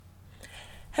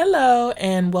Hello,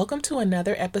 and welcome to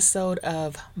another episode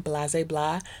of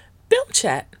Blahzayblah Film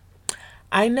Chat.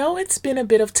 I know it's been a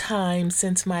bit of time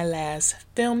since my last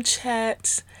film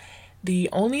chat. The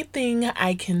only thing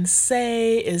I can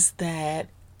say is that,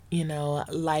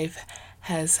 life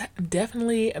has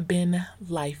definitely been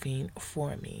lifing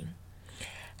for me.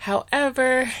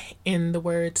 However, in the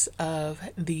words of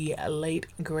the late,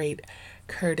 great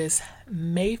Curtis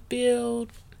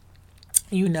Mayfield,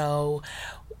 you know,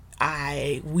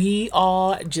 we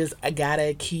all just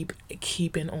gotta keep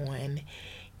keeping on.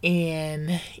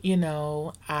 And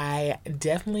I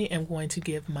definitely am going to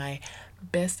give my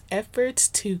best efforts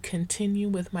to continue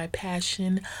with my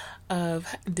passion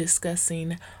of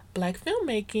discussing Black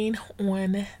filmmaking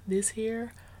on this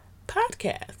here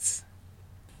podcast.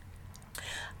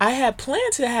 I had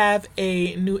planned to have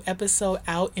a new episode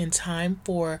out in time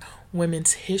for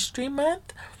Women's History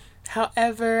Month.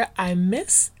 However, I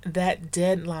missed that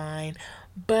deadline.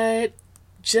 But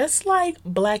just like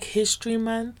Black History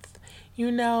Month,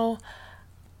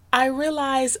 I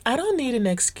realized I don't need an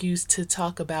excuse to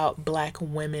talk about Black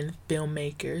women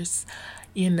filmmakers.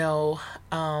 You know,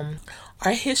 um,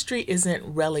 our history isn't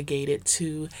relegated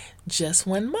to just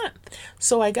 1 month.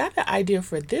 So I got the idea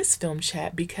for this film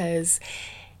chat because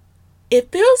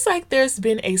it feels like there's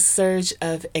been a surge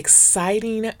of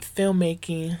exciting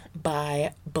filmmaking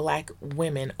by Black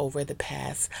women over the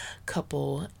past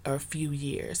couple or few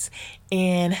years.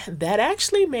 And that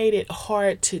actually made it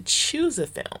hard to choose a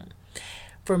film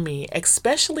for me,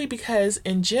 especially because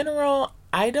in general,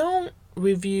 I don't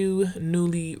review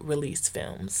newly released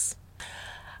films.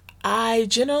 I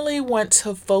generally want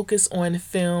to focus on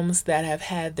films that have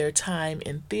had their time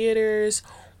in theaters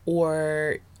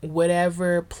or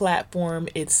whatever platform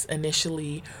it's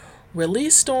initially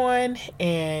released on,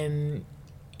 and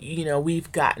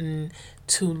we've gotten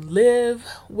to live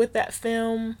with that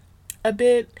film a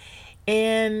bit.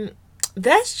 And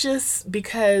that's just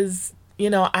because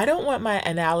I don't want my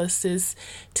analysis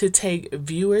to take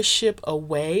viewership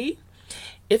away,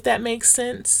 if that makes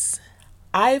sense.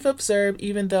 I've observed,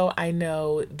 even though I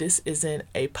know this isn't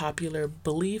a popular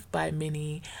belief by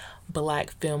many Black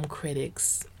film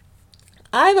critics,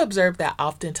 I've observed that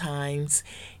oftentimes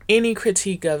any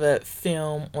critique of a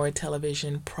film or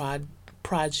television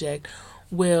project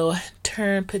will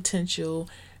turn potential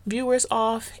viewers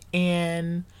off.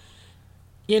 And,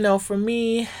 for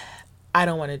me, I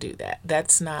don't want to do that.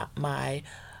 That's not my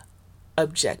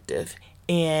objective.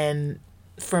 And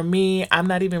for me, I'm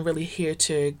not even really here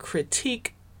to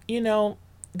critique,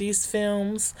 these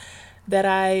films that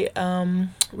I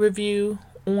review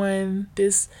on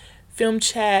this film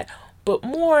chat, but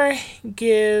more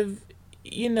give,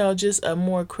 just a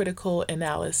more critical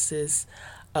analysis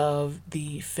of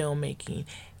the filmmaking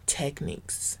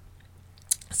techniques.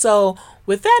 So,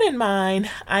 with that in mind,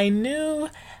 I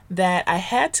knew that I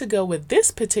had to go with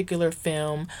this particular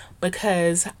film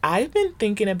because I've been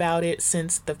thinking about it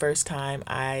since the first time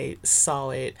I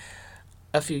saw it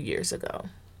a few years ago.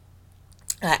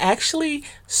 I actually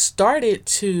started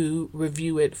to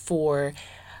review it for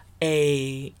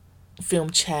a film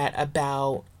chat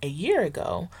about a year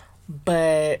ago,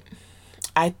 but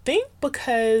I think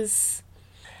because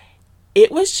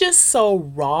it was just so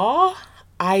raw,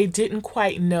 I didn't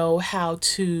quite know how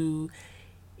to,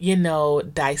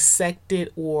 dissect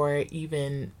it or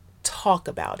even talk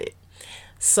about it.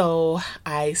 So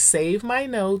I saved my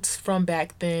notes from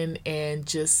back then and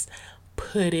just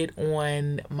put it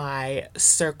on my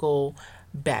circle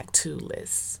back to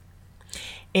list.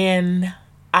 And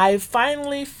I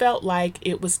finally felt like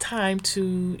it was time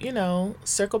to,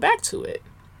 circle back to it.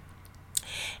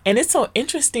 And it's so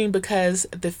interesting because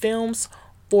the film's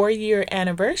 4-year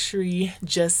anniversary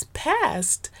just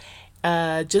passed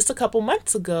just a couple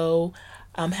months ago,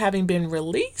 having been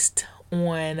released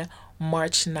on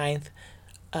March 9th,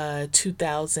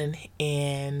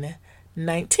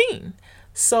 2019.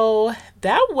 So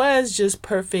that was just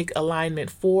perfect alignment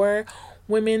for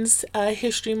Women's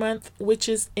History Month, which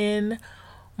is in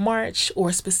March,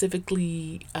 or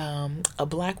specifically a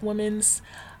Black woman's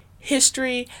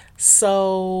history.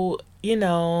 So,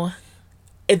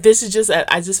 this is just,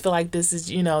 I just feel like this is,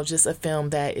 just a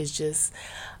film that is just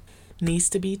needs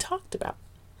to be talked about.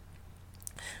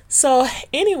 So,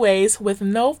 anyways, with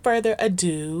no further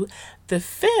ado, the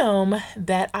film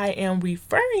that I am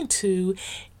referring to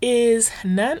is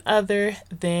none other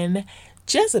than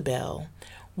Jezebel,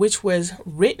 which was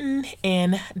written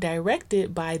and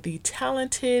directed by the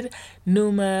talented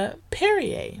Numa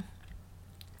Perrier.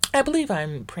 I believe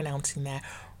I'm pronouncing that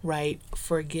right.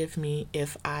 Forgive me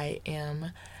if I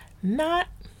am not.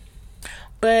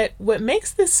 But what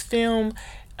makes this film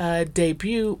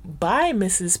debut by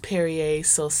Mrs. Perrier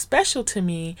so special to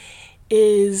me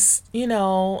is,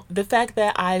 the fact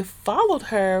that I followed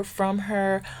her from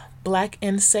her Black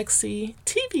and Sexy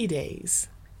TV days.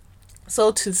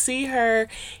 So to see her,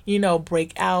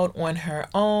 break out on her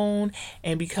own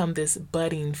and become this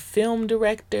budding film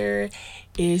director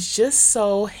is just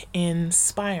so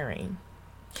inspiring.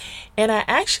 And I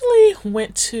actually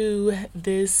went to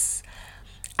this,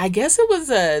 I guess it was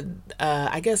a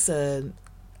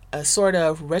sort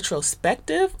of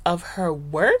retrospective of her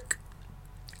work,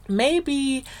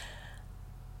 maybe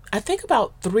I think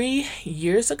about 3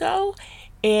 years ago,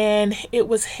 and it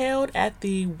was held at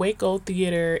the Waco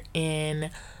Theater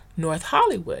in North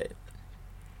Hollywood.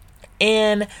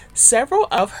 And several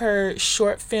of her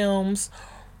short films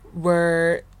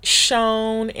were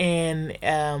shown, and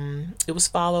it was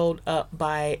followed up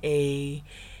by a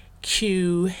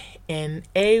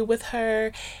Q&A with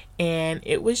her, and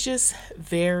it was just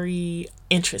very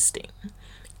interesting.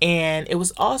 And it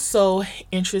was also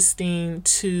interesting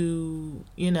to,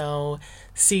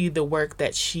 see the work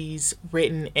that she's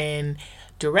written and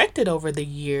directed over the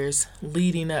years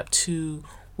leading up to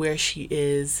where she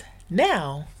is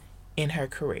now in her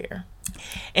career.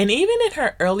 And even in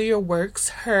her earlier works,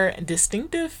 her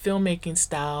distinctive filmmaking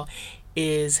style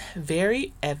is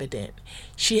very evident.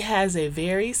 She has a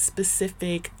very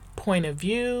specific point of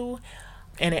view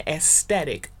and an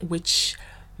aesthetic, which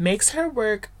makes her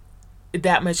work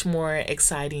that much more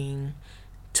exciting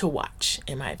to watch,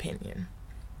 in my opinion.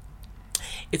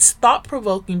 It's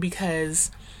thought-provoking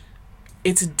because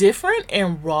it's different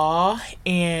and raw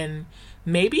and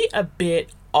maybe a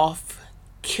bit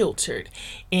off-kiltered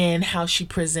in how she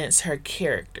presents her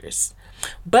characters,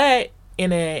 but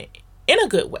in a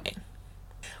good way.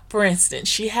 For instance,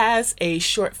 she has a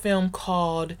short film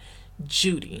called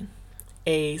Judy,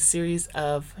 a series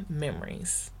of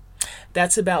memories.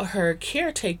 That's about her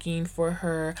caretaking for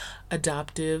her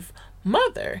adoptive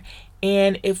mother.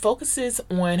 And it focuses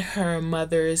on her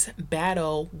mother's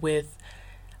battle with,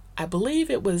 I believe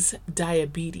it was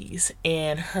diabetes,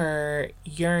 and her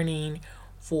yearning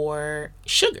for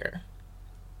sugar.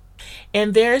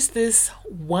 And there's this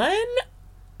one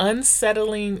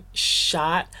unsettling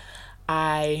shot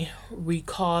I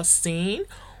recall seeing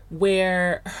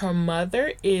where her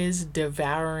mother is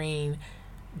devouring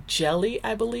jelly,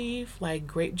 I believe, like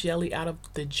grape jelly out of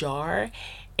the jar,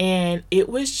 and it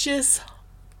was just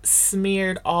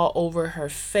smeared all over her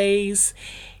face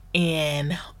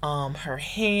and her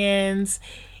hands,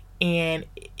 and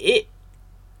it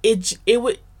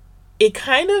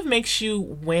kind of makes you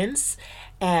wince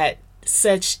at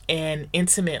such an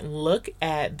intimate look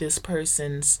at this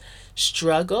person's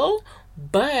struggle,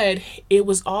 but it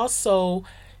was also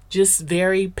just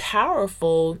very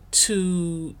powerful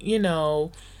to,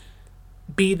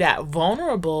 be that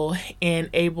vulnerable and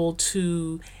able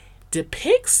to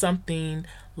depict something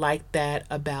like that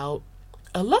about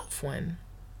a loved one.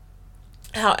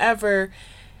 However,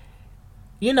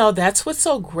 that's what's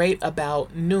so great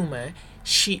about Numa.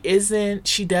 She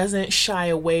doesn't shy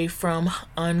away from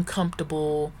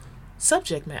uncomfortable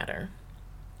subject matter.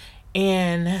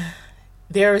 And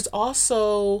there is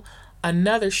also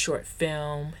another short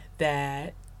film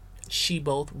that she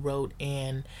both wrote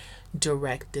and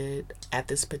directed at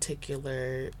this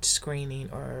particular screening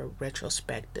or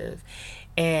retrospective,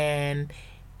 and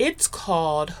it's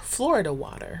called Florida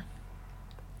Water.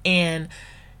 And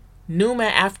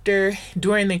Numa,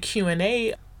 during the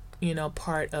Q&A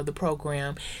part of the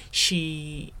program,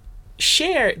 she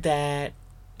shared that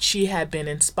she had been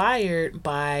inspired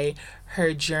by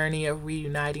her journey of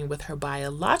reuniting with her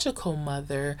biological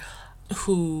mother,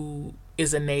 who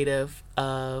is a native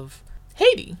of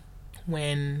Haiti,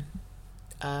 when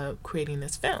creating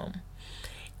this film.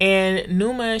 And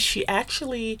Numa, she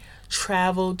actually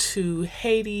traveled to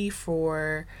Haiti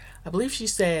for, I believe she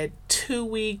said, 2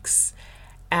 weeks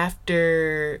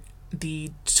after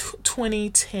the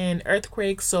 2010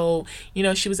 earthquake. So,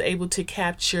 she was able to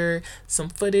capture some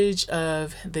footage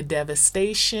of the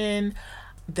devastation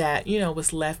that,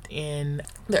 was left in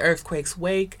the earthquake's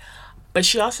wake. But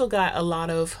she also got a lot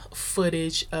of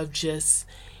footage of just,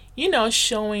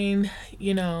 showing,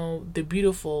 the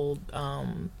beautiful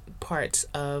parts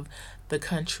of the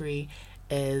country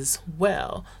as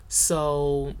well.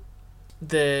 So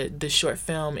the short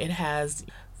film, it has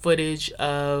footage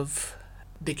of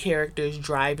the characters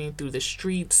driving through the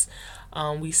streets.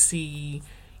 We see,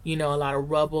 a lot of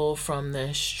rubble from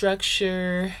the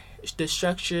structures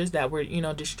that were,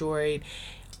 destroyed,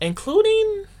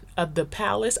 including the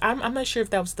palace. I'm not sure if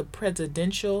that was the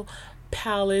presidential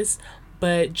palace,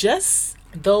 but just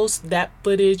that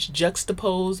footage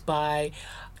juxtaposed by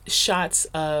shots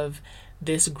of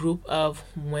this group of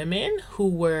women who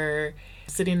were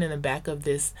sitting in the back of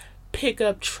this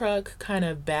pickup truck, kind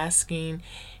of basking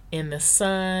in the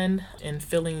sun and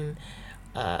feeling,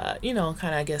 kind of,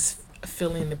 I guess,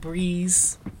 feeling the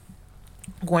breeze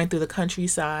going through the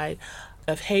countryside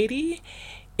of Haiti.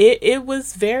 It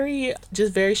was very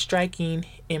striking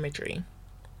imagery.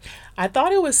 I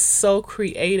thought it was so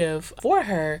creative for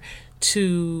her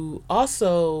to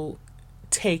also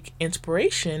take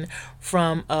inspiration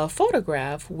from a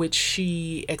photograph, which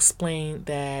she explained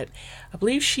that I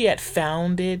believe she had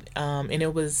found it, and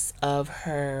it was of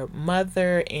her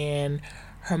mother and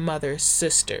her mother's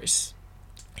sisters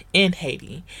in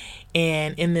Haiti.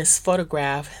 And in this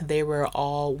photograph, they were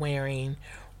all wearing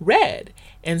red.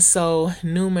 And so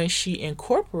Numa, she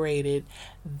incorporated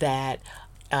that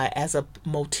as a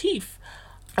motif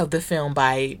of the film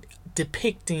by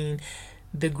depicting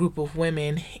the group of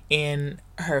women in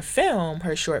her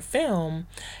short film,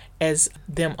 as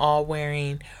them all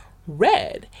wearing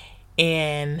red.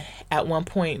 And at one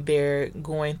point, they're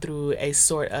going through a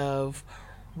sort of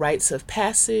rites of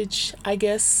passage, I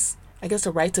guess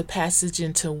a rites of passage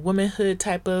into womanhood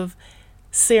type of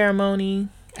ceremony.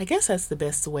 I guess that's the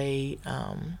best way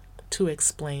to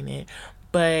explain it.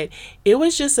 But it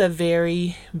was just a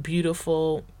very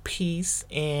beautiful piece,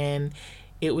 and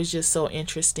it was just so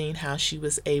interesting how she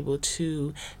was able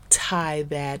to tie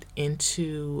that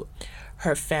into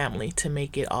her family to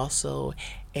make it also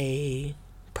a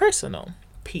personal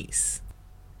piece.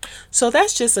 So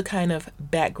that's just a kind of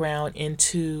background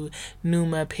into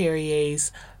Numa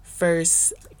Perrier's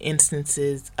first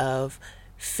instances of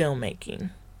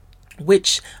filmmaking,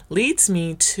 which leads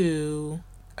me to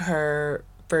her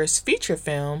first feature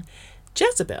film,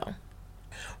 Jezebel.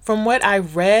 From what I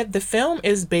read, the film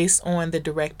is based on the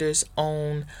director's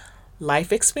own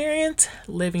life experience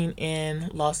living in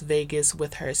Las Vegas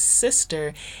with her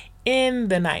sister in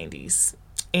the 90s.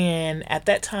 And at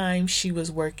that time, she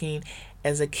was working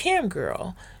as a cam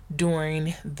girl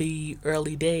during the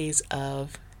early days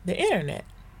of the internet.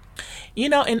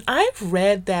 And I've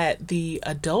read that the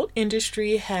adult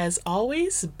industry has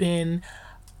always been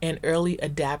an early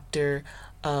adapter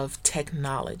of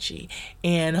technology,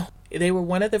 and they were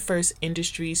one of the first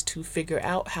industries to figure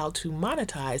out how to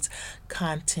monetize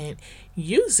content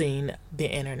using the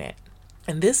internet.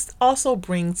 And this also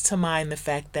brings to mind the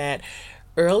fact that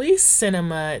early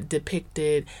cinema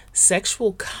depicted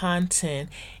sexual content,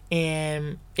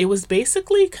 and it was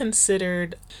basically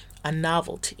considered a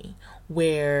novelty,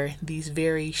 where these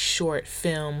very short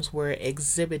films were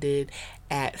exhibited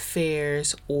at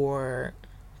fairs or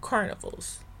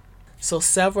carnivals. So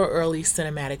several early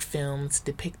cinematic films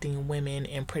depicting women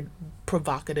in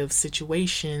provocative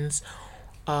situations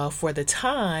for the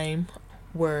time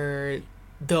were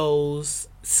those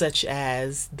such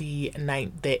as the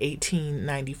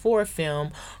 1894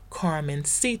 film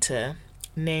Carmencita,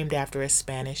 named after a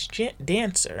Spanish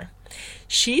dancer.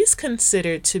 She's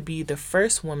considered to be the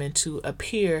first woman to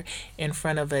appear in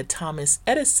front of a Thomas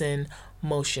Edison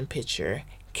motion picture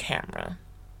camera.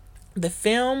 The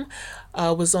film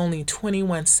was only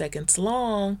 21 seconds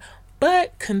long,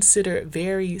 but considered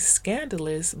very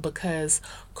scandalous because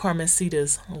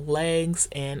Carmencita's legs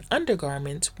and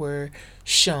undergarments were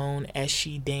shown as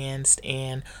she danced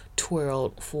and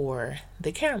twirled for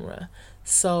the camera.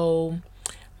 So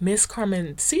Miss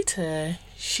Carmencita,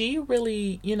 she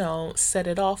really, set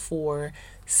it off for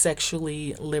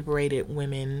sexually liberated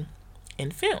women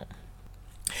in film.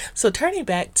 So turning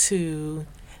back to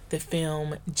the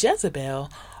film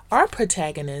Jezebel, our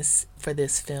protagonist for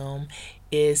this film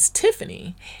is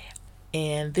Tiffany,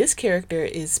 and this character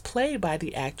is played by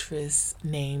the actress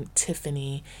named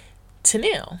Tiffany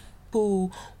Tennille,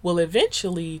 who will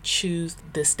eventually choose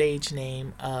the stage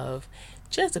name of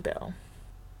Jezebel.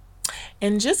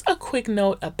 And just a quick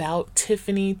note about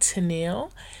Tiffany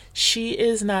Tennille. She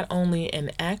is not only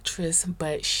an actress,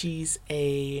 but she's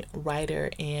a writer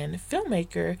and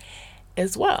filmmaker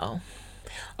as well.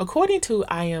 According to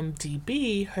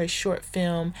IMDb, her short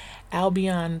film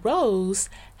Albion Rose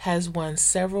has won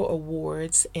several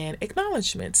awards and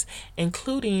acknowledgments,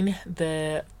 including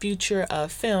the Future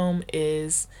of Film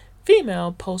is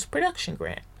Female Post-Production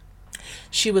Grant.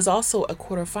 She was also a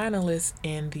quarterfinalist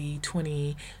in the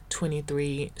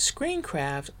 2023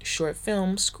 Screencraft Short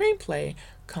Film Screenplay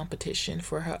competition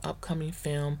for her upcoming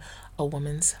film A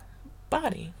Woman's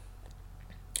Body.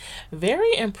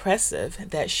 Very impressive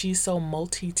that she's so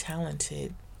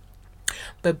multi-talented.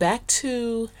 But back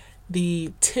to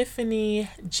the Tiffany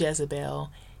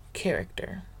Jezebel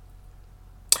character.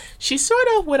 She's sort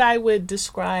of what I would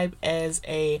describe as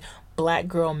a black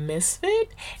girl misfit,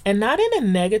 and not in a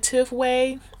negative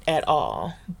way at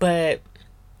all, but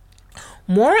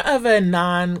more of a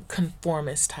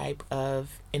non-conformist type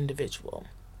of individual,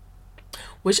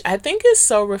 which I think is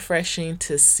so refreshing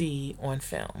to see on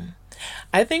film.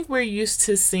 I think we're used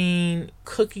to seeing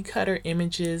cookie cutter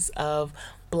images of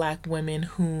black women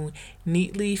who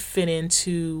neatly fit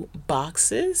into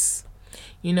boxes.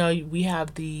 You know, we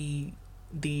have the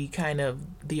kind of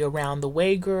the around the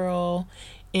way girl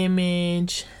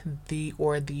image, the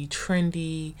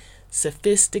trendy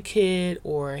sophisticate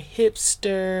or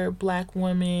hipster black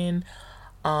woman.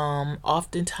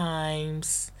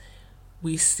 Oftentimes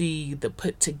we see the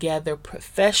put together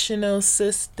professional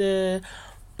sister,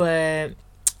 but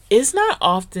it's not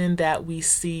often that we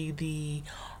see the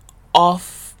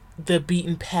off the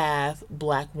beaten path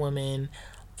black woman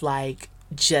like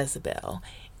Jezebel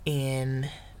in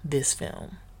this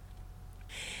film.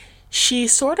 She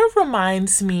sort of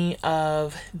reminds me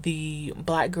of the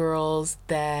black girls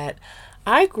that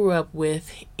I grew up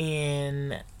with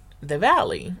in the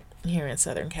Valley here in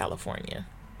Southern California.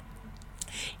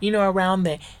 You know, around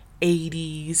the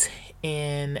 80s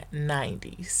and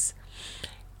 90s.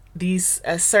 These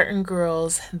certain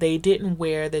girls, they didn't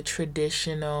wear the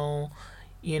traditional,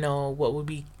 you know, what would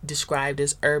be described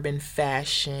as urban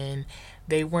fashion.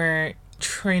 They weren't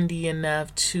trendy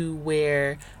enough to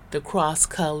wear the cross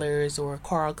colors or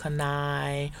Carl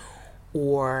Kanai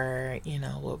or, you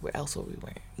know, what else were we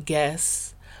wearing?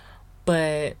 Guess.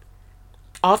 But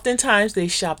oftentimes they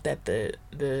shopped at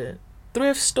the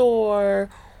thrift store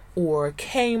or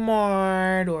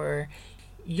Kmart or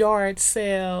yard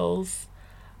sales.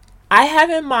 I have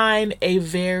in mind a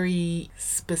very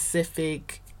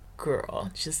specific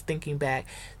girl, just thinking back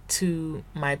to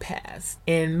my past.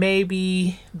 And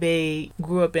maybe they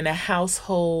grew up in a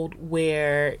household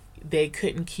where they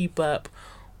couldn't keep up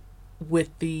with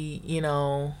the, you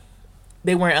know,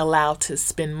 they weren't allowed to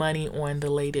spend money on the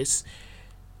latest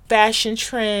fashion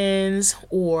trends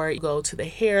or go to the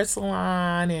hair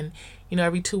salon and, you know,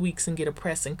 every 2 weeks and get a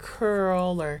press and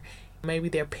curl, or maybe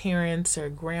their parents or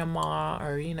grandma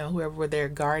or, you know, whoever their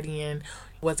guardian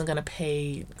wasn't going to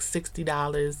pay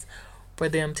 $60 for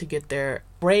them to get their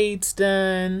braids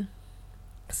done.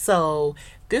 So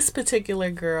this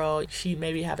particular girl, she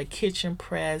maybe have a kitchen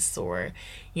press or,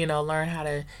 you know, learn how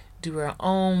to do her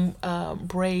own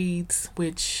braids,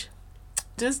 which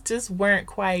just weren't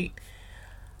quite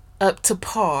up to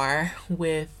par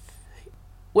with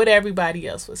what everybody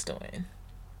else was doing.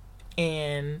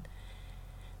 And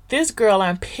this girl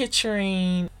I'm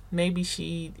picturing, maybe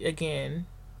she, again,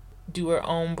 do her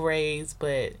own braids,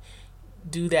 but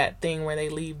do that thing where they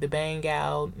leave the bang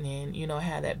out and, you know,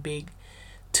 have that big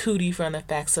tootie from the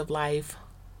Facts of Life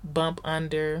bump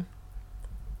under.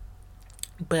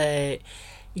 But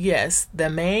yes, the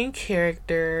main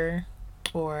character,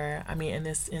 or I mean in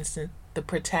this instance, the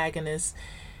protagonist,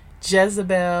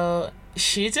 Jezebel,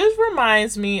 she just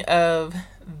reminds me of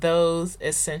those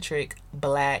eccentric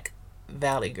black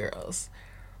Valley girls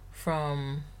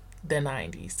from the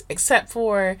 90s. Except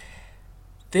for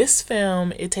this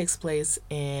film, it takes place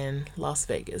in Las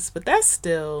Vegas. But that's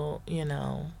still, you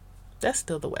know, that's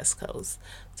still the West Coast.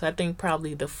 So I think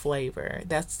probably the flavor,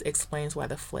 that explains why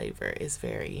the flavor is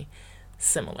very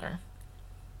similar.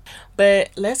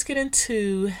 But let's get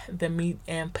into the meat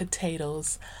and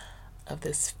potatoes of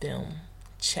this film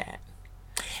chat.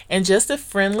 And just a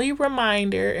friendly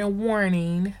reminder and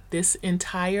warning, this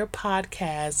entire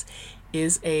podcast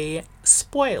is a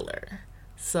spoiler.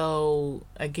 So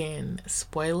again,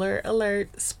 spoiler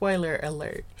alert, spoiler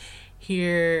alert.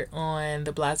 Here on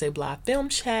the Blahzayblah Film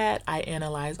Chat, I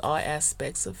analyze all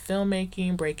aspects of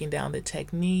filmmaking, breaking down the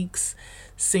techniques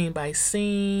scene by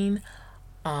scene,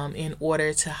 in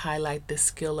order to highlight the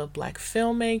skill of black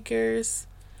filmmakers.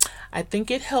 I think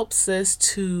it helps us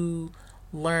to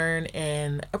learn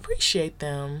and appreciate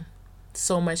them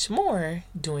so much more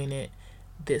doing it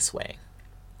this way.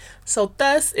 So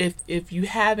thus, if you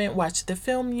haven't watched the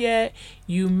film yet,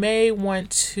 you may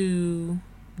want to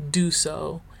do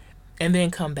so and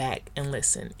then come back and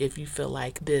listen if you feel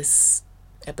like this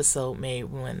episode may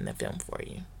ruin the film for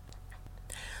you.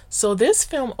 So this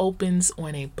film opens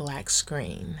on a black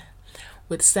screen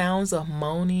with sounds of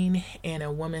moaning and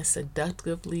a woman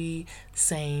seductively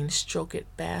saying, "Stroke it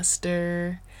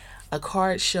faster." A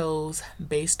card shows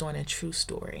based on a true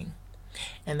story,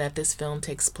 and that this film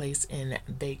takes place in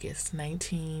Vegas,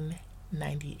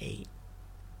 1998.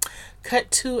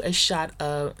 Cut to a shot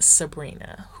of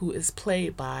Sabrina, who is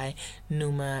played by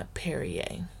Numa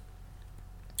Perrier.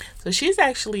 So she's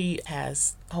actually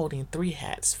has holding 3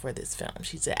 hats for this film.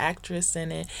 She's an actress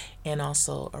in it and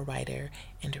also a writer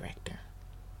and director.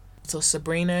 So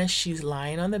Sabrina, she's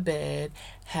lying on the bed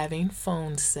having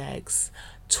phone sex,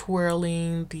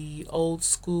 twirling the old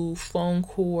school phone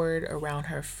cord around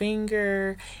her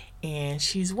finger, and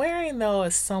she's wearing, though,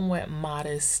 a somewhat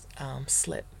modest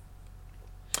slip.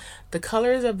 The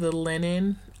colors of the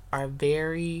linen are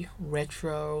very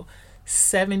retro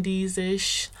 70s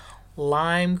ish,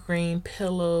 lime green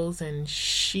pillows and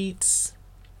sheets,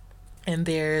 and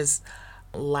there's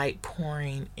light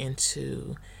pouring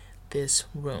into this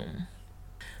room.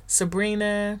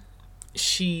 Sabrina,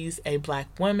 she's a black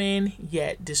woman,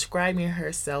 yet describing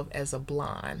herself as a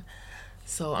blonde.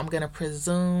 So I'm going to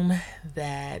presume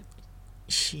that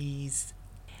she's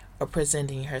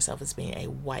presenting herself as being a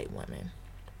white woman.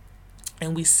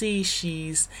 And we see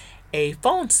she's a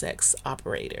phone sex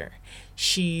operator.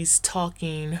 She's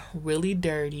talking really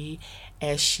dirty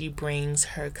as she brings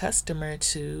her customer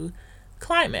to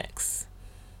climax.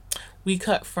 We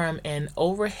cut from an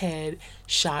overhead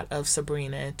shot of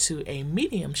Sabrina to a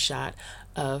medium shot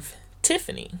of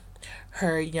Tiffany,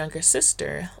 her younger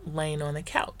sister, laying on the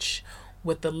couch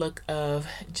with the look of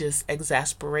just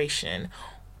exasperation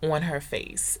on her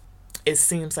face. It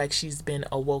seems like she's been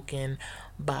awoken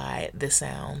by the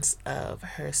sounds of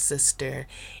her sister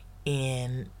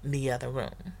in the other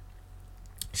room.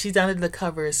 She's under the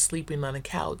covers, sleeping on a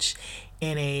couch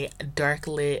in a dark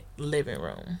lit living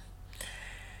room.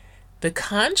 The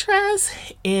contrast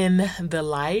in the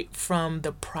light from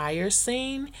the prior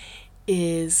scene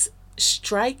is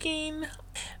striking.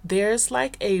 There's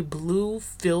like a blue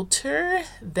filter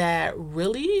that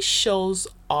really shows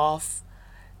off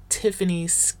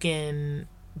Tiffany's skin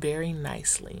very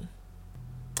nicely.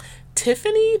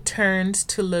 Tiffany turns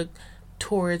to look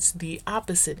towards the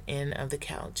opposite end of the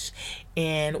couch,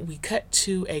 and we cut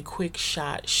to a quick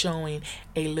shot showing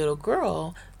a little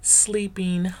girl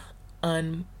sleeping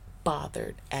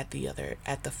unbothered at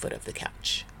the foot of the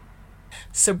couch.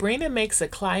 Sabrina makes a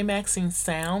climaxing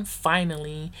sound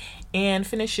finally and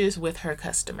finishes with her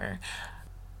customer.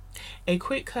 A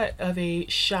quick cut of a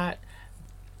shot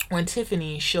on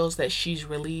Tiffany shows that she's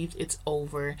relieved it's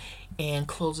over and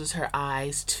closes her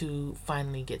eyes to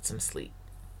finally get some sleep.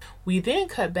 We then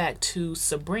cut back to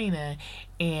Sabrina,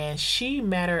 and she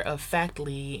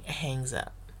matter-of-factly hangs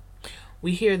up.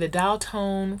 We hear the dial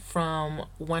tone from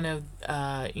one of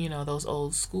those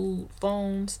old school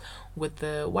phones with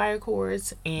the wire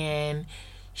cords, and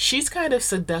she's kind of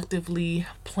seductively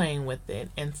playing with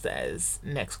it and says,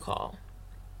 "Next call."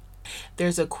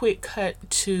 There's a quick cut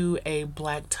to a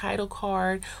black title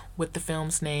card with the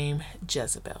film's name,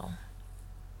 Jezebel.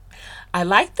 I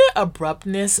like the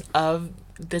abruptness of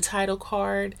the title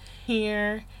card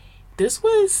here. This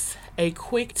was a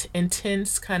quick,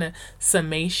 intense kind of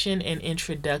summation and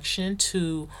introduction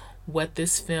to what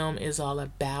this film is all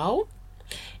about.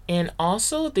 And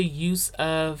also the use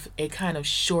of a kind of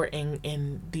short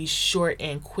and these short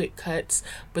and quick cuts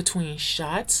between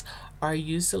shots are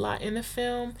used a lot in the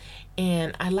film,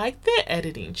 and I like the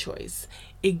editing choice.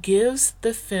 It gives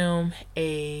the film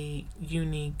a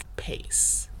unique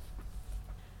pace.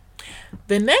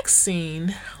 The next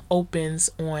scene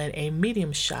opens on a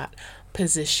medium shot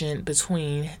position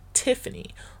between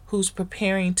Tiffany, who's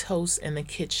preparing toast in the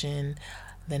kitchen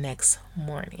the next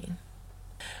morning.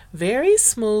 Very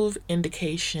smooth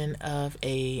indication of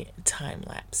a time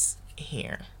lapse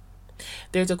here.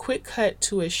 There's a quick cut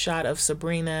to a shot of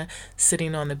Sabrina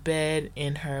sitting on the bed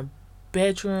in her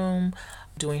bedroom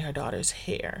doing her daughter's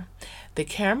hair. The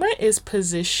camera is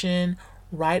positioned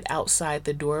right outside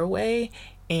the doorway,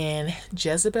 and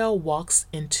Jezebel walks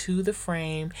into the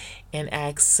frame and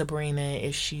asks Sabrina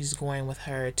if she's going with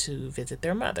her to visit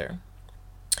their mother.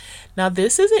 Now,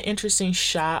 this is an interesting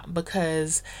shot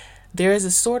because there is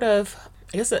a sort of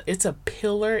it's a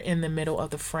pillar in the middle of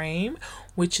the frame,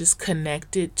 which is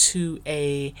connected to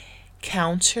a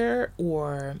counter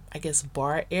or I guess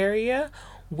bar area,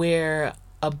 where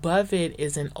above it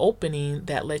is an opening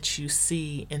that lets you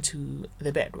see into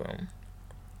the bedroom.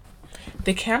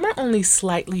 The camera only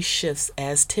slightly shifts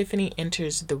as Tiffany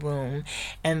enters the room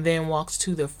and then walks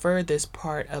to the furthest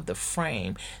part of the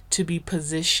frame to be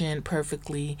positioned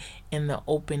perfectly in the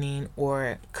opening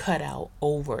or cutout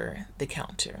over the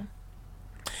counter.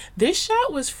 This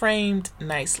shot was framed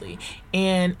nicely,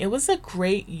 and it was a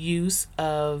great use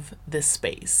of the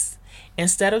space.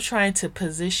 Instead of trying to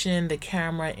position the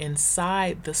camera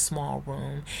inside the small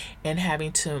room and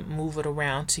having to move it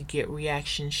around to get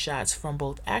reaction shots from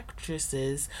both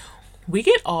actresses, we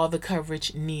get all the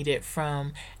coverage needed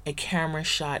from a camera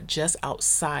shot just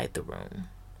outside the room.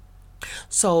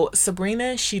 So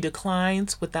Sabrina, she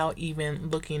declines without even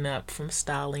looking up from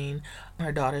styling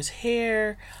her daughter's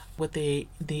hair with the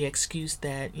excuse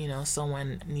that,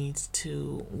 someone needs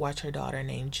to watch her daughter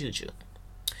named Juju.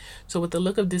 So with a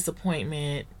look of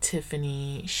disappointment,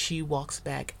 Tiffany, she walks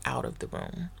back out of the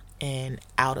room and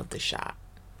out of the shot.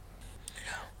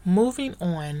 Moving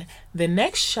on, the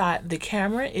next shot, the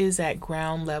camera is at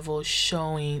ground level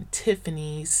showing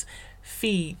Tiffany's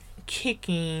feet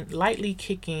lightly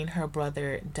kicking her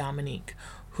brother Dominique,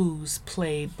 who's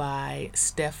played by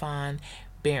Stefan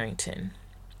Barrington.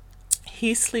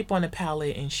 He's asleep on a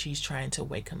pallet and she's trying to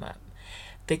wake him up.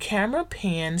 The camera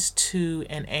pans to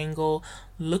an angle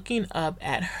looking up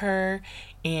at her,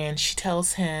 and she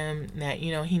tells him that,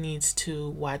 he needs to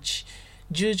watch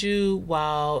Juju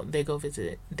while they go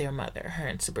visit their mother, her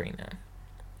and Sabrina.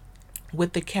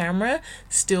 With the camera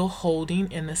still holding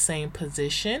in the same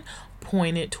position,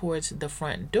 pointed towards the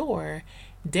front door,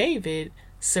 David,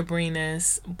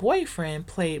 Sabrina's boyfriend,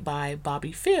 played by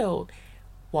Bobby Field,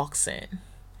 walks in.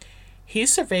 He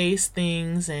surveys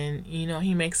things and,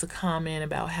 he makes a comment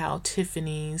about how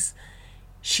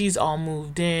she's all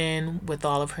moved in with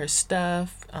all of her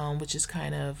stuff, which is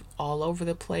kind of all over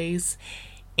the place.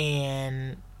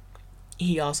 And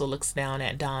he also looks down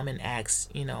at Dom and asks,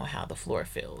 how the floor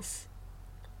feels.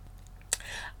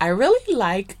 I really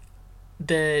like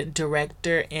the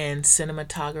director and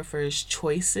cinematographer's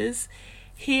choices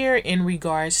here in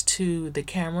regards to the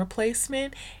camera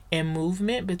placement and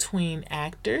movement between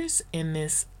actors in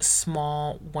this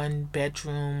small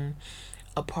one-bedroom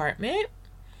apartment.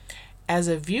 As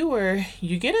a viewer,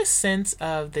 you get a sense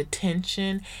of the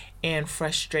tension and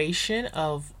frustration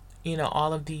of,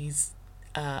 all of these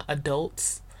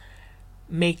adults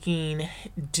making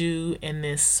do in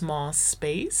this small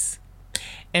space.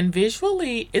 And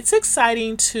visually, it's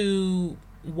exciting to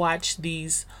watch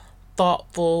these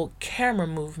thoughtful camera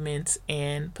movements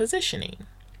and positioning.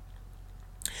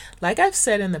 Like I've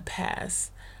said in the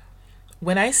past,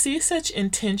 when I see such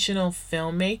intentional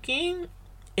filmmaking,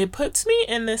 it puts me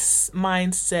in this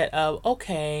mindset of,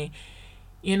 okay,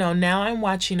 now I'm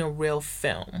watching a real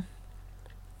film.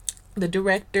 The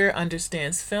director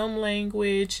understands film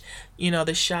language,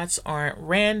 the shots aren't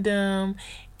random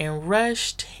and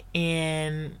rushed,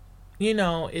 and,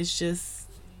 it's just,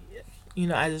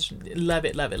 I just love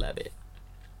it, love it, love it.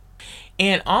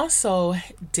 And also,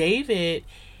 David,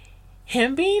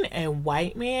 him being a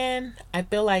white man, I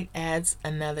feel like adds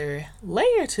another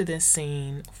layer to this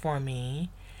scene for me.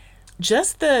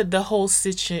 Just the whole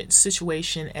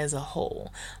situation as a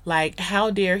whole. Like,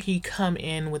 how dare he come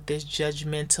in with this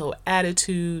judgmental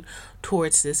attitude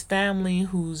towards this family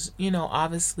who's,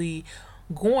 obviously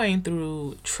going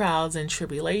through trials and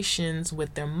tribulations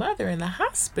with their mother in the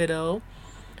hospital,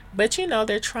 but,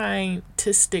 they're trying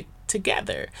to stick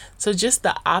together. So just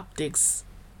the optics,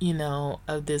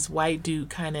 of this white dude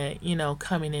kind of,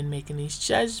 coming in making these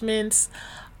judgments,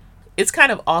 it's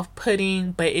kind of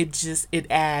off-putting, but it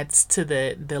adds to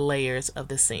the layers of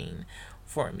the scene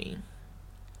for me.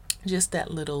 Just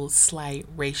that little slight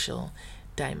racial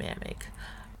dynamic.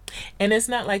 And it's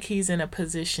not like he's in a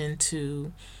position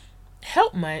to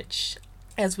help much.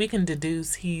 As we can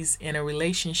deduce, he's in a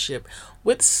relationship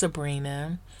with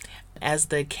Sabrina. As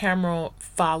the camera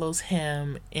follows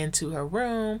him into her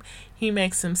room, he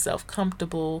makes himself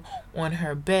comfortable on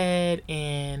her bed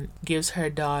and gives her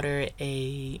daughter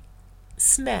a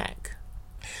snack.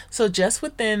 So just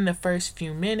within the first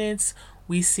few minutes,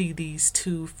 we see these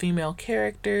two female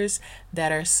characters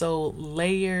that are so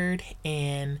layered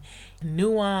and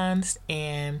nuanced,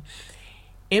 and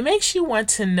it makes you want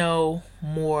to know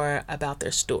more about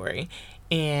their story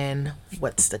and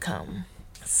what's to come.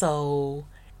 So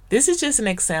this is just an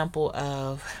example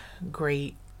of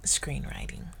great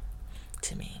screenwriting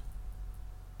to me.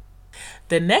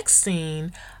 The next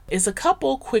scene is a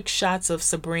couple quick shots of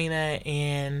Sabrina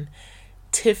and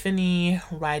Tiffany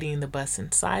riding the bus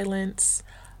in silence.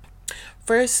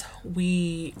 First,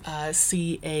 we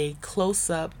see a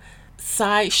close-up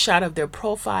side shot of their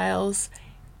profiles,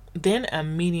 then a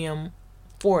medium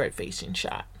forward-facing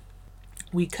shot.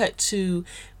 We cut to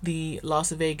the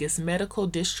Las Vegas Medical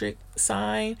District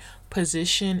sign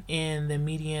positioned in the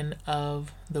median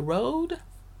of the road.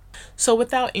 So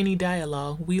without any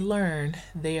dialogue, we learn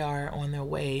they are on their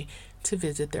way to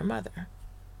visit their mother.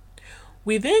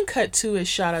 We then cut to a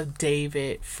shot of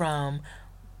David from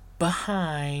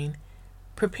behind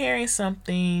preparing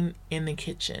something in the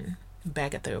kitchen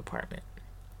back at their apartment.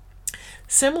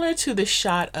 Similar to the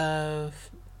shot of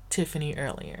Tiffany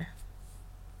earlier.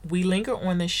 We linger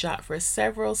on this shot for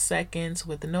several seconds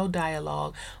with no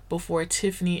dialogue before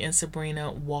Tiffany and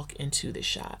Sabrina walk into the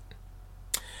shot.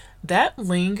 That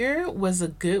linger was a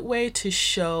good way to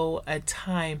show a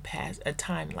time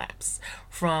lapse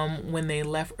from when they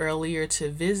left earlier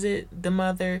to visit the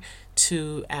mother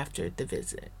to after the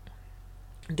visit.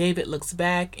 David looks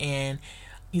back and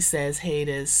he says hey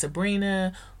to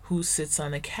Sabrina, who sits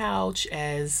on the couch,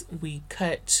 as we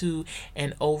cut to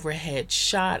an overhead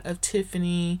shot of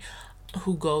Tiffany,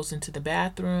 who goes into the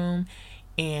bathroom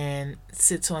and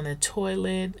sits on the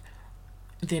toilet.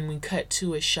 Then we cut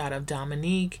to a shot of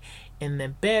Dominique in the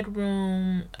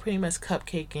bedroom, pretty much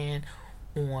cupcaking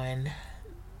on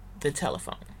the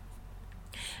telephone.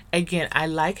 Again, I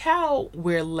like how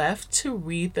we're left to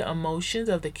read the emotions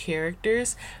of the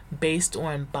characters based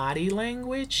on body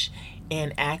language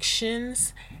and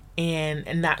actions,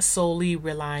 and not solely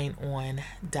relying on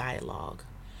dialogue.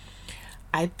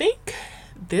 I think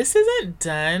this isn't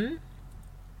done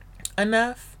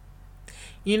enough,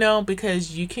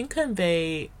 because you can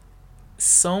convey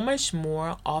so much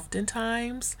more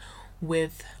oftentimes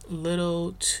with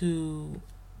little to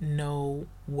no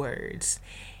words.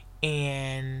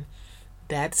 And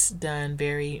that's done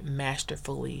very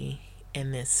masterfully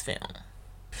in this film.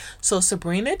 So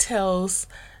Sabrina tells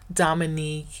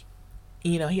Dominique,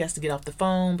 he has to get off the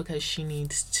phone because she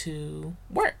needs to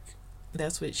work.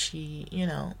 That's what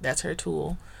that's her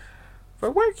tool for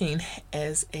working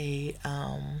as a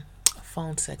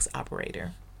phone sex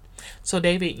operator. So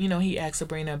David, he asks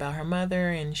Sabrina about her mother,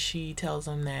 and she tells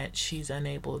him that she's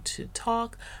unable to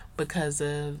talk because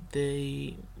of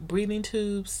the breathing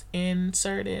tubes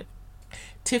inserted.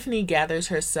 Tiffany gathers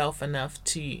herself enough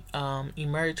to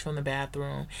emerge from the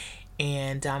bathroom,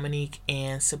 and Dominique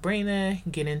and Sabrina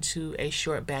get into a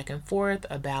short back and forth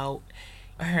about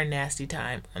her nasty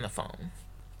time on the phone.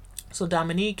 So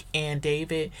Dominique and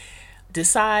David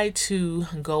decide to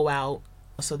go out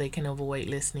so they can avoid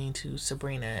listening to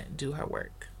Sabrina do her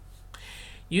work.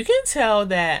 You can tell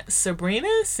that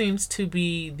Sabrina seems to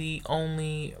be the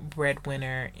only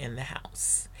breadwinner in the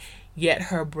house. Yet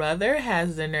her brother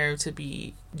has the nerve to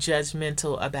be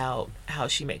judgmental about how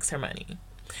she makes her money,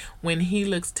 when he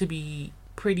looks to be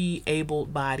pretty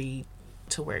able-bodied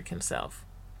to work himself.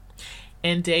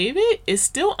 And David is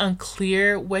still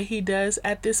unclear what he does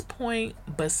at this point,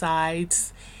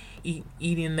 besides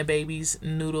eating the baby's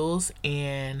noodles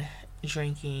and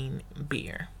drinking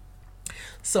beer.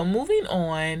 So moving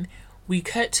on, we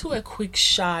cut to a quick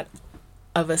shot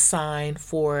of a sign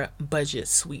for budget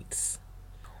suites.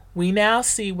 We now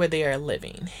see where they are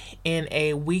living, in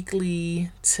a weekly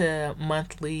to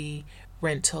monthly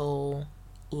rental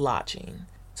lodging.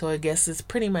 So I guess it's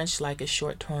pretty much like a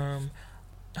short-term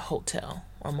hotel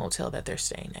or motel that they're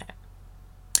staying at.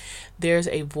 There's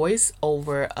a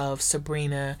voiceover of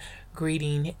Sabrina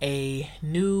greeting a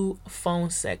new phone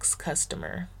sex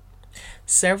customer.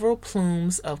 Several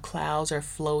plumes of clouds are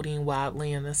floating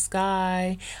wildly in the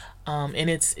sky, and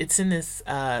it's in this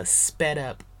sped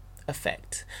up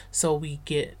effect. So we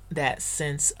get that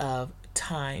sense of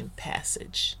time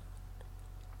passage.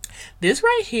 This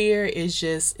right here is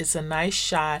it's a nice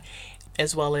shot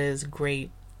as well as great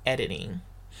editing.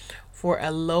 For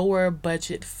a lower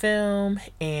budget film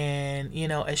and,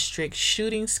 a strict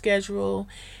shooting schedule,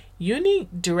 unique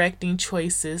directing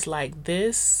choices like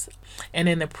this and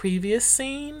in the previous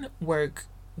scene work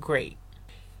great.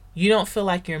 You don't feel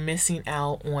like you're missing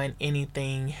out on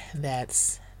anything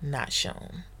that's not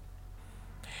shown.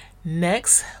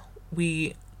 Next,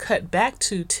 we cut back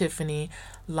to Tiffany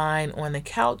lying on the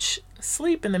couch,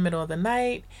 asleep in the middle of the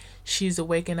night. She's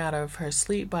awakened out of her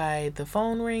sleep by the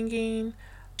phone ringing.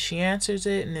 She answers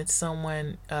it, and it's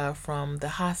someone from the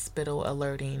hospital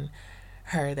alerting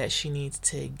her that she needs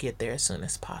to get there as soon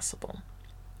as possible.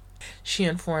 She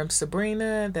informs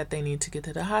Sabrina that they need to get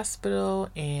to the hospital,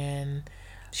 and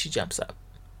she jumps up.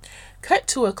 Cut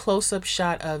to a close-up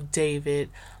shot of David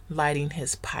lighting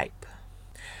his pipe.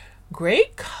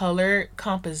 Great color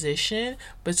composition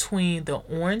between the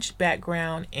orange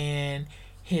background and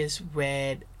his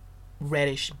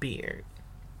reddish beard.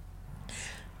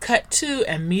 Cut to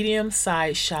a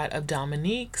medium-sized shot of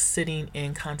Dominique sitting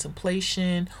in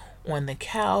contemplation on the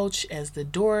couch as the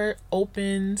door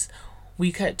opens.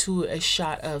 We cut to a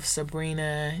shot of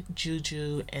Sabrina,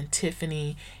 Juju, and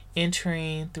Tiffany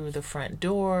entering through the front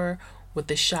door, with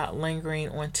the shot lingering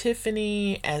on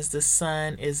Tiffany as the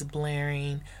sun is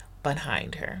blaring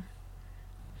behind her.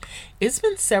 It's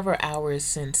been several hours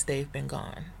since they've been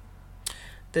gone.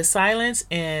 The silence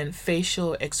and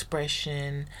facial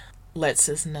expression lets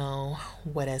us know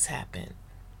what has happened.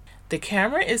 The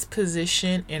camera is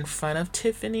positioned in front of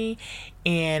Tiffany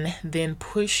and then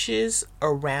pushes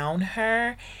around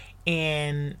her,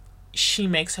 and she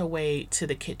makes her way to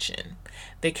the kitchen.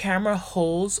 The camera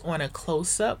holds on a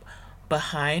close-up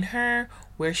behind her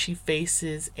where she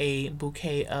faces a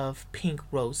bouquet of pink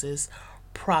roses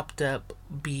propped up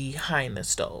behind the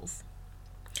stove.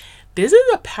 This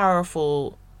is a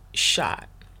powerful shot.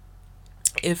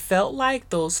 It felt like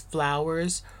those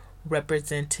flowers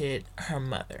represented her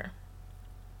mother.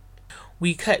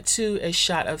 We cut to a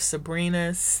shot of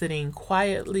Sabrina sitting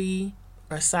quietly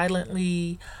or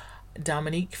silently.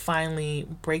 Dominique finally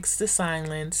breaks the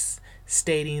silence,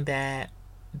 stating that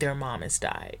their mom has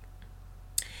died.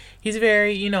 He's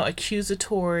very,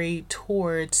 accusatory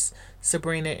towards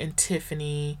Sabrina and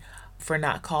Tiffany for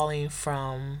not calling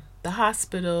from the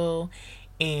hospital,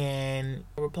 and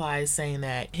replies saying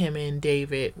that him and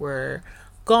David were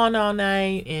gone all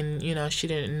night and, she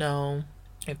didn't know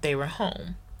if they were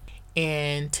home.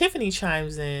 And Tiffany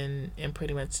chimes in and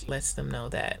pretty much lets them know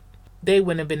that they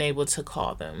wouldn't have been able to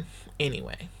call them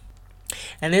anyway.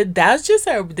 And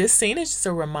this scene is just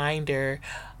a reminder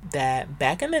that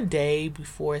back in the day,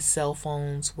 before cell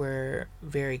phones were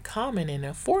very common and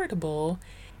affordable,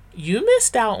 you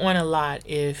missed out on a lot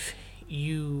if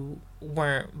you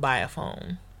weren't by a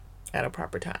phone at a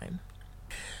proper time.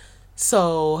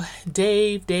 So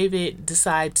David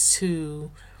decides to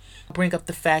bring up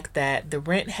the fact that the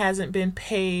rent hasn't been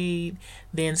paid,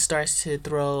 then starts to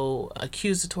throw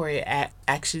accusatory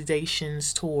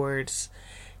accusations towards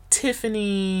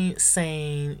Tiffany,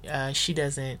 saying she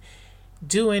doesn't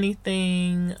do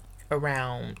anything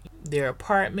around their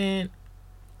apartment,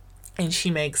 and she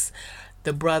makes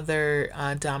the brother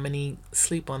Dominique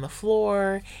sleep on the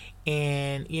floor,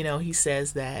 and he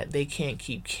says that they can't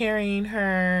keep carrying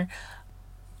her,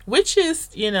 which is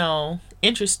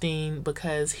interesting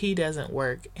because he doesn't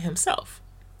work himself.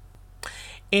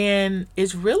 And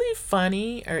it's really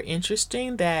funny or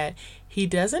interesting that he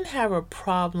doesn't have a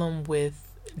problem with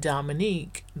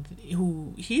Dominique,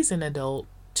 who he's an adult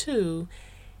too.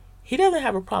 He doesn't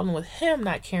have a problem with him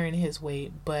not carrying his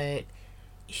weight, but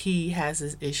he has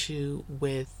this issue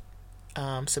with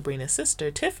Sabrina's sister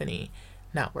Tiffany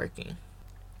not working.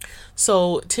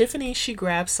 So Tiffany, she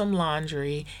grabs some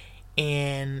laundry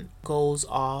and goes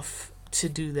off to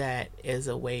do that as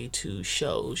a way to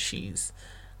show she's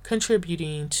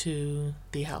contributing to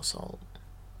the household.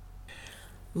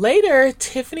 Later,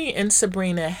 Tiffany and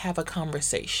Sabrina have a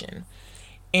conversation,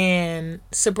 and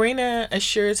Sabrina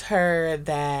assures her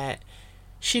that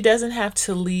she doesn't have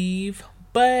to leave,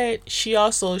 but she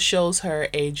also shows her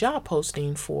a job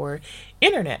posting for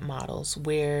internet models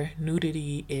where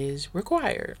nudity is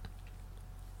required.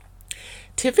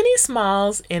 Tiffany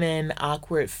smiles in an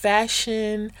awkward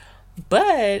fashion,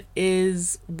 but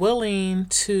is willing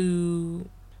to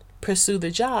pursue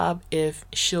the job if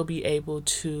she'll be able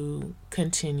to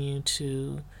continue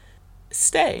to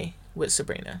stay with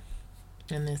Sabrina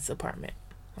in this apartment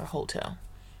or hotel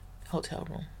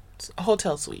room, a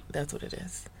hotel suite. That's what it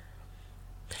is.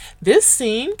 This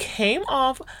scene came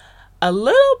off a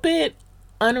little bit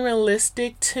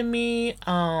unrealistic to me.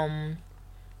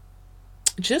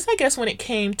 Just I guess when it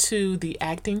came to the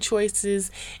acting choices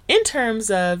in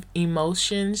terms of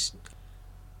emotions,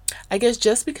 I guess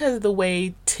just because of the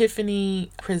way Tiffany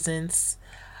presents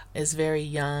is very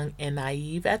young and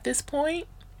naive at this point,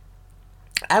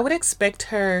 I would expect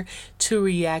her to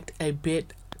react a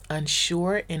bit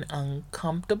unsure and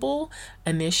uncomfortable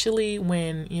initially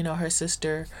when, her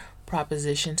sister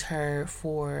propositions her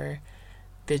for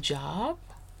the job.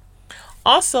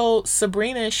 Also,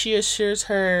 Sabrina, she assures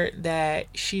her that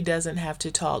she doesn't have to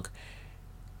talk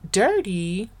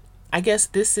dirty. I guess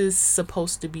this is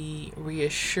supposed to be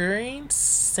reassuring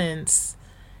since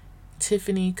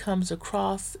Tiffany comes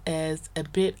across as a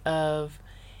bit of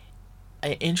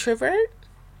an introvert.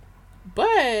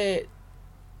 But,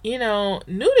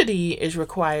 nudity is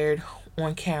required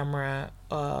on camera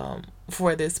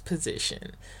for this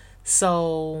position.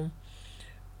 So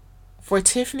for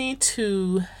Tiffany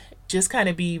to just kind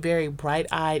of be very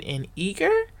bright-eyed and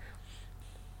eager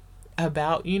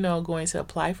about, going to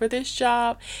apply for this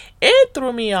job, it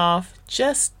threw me off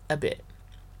just a bit.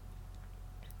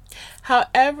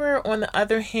 However, on the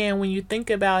other hand, when you think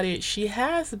about it, she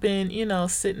has been,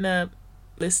 sitting up,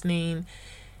 listening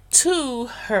to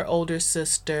her older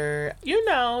sister,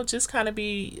 just kind of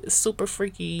be super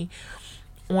freaky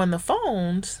on the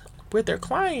phones with her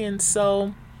clients.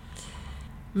 So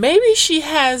maybe she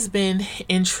has been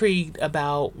intrigued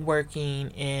about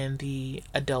working in the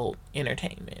adult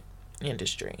entertainment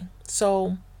industry.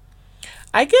 So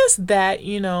I guess that,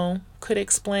 could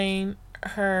explain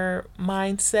her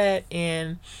mindset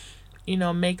and,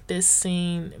 make this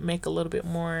scene make a little bit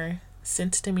more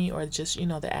sense to me, or just,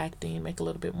 the acting make a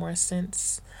little bit more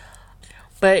sense.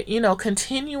 But,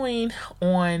 continuing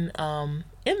on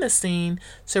in the scene,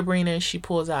 Sabrina, she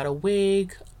pulls out a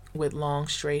wig with long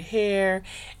straight hair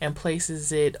and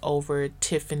places it over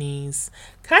Tiffany's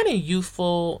kind of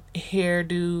youthful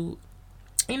hairdo.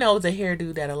 You know, the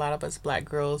hairdo that a lot of us black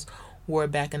girls wore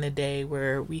back in the day,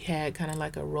 where we had kind of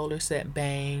like a roller set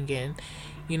bang and,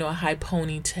 you know, a high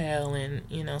ponytail and,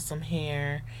 you know, some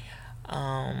hair,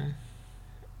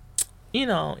 you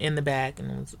know, in the back,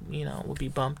 and was, you know, would be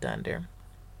bumped under.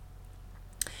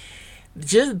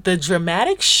 Just the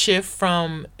dramatic shift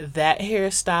from that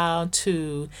hairstyle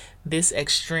to this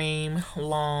extreme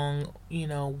long, you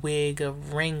know, wig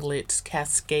of ringlets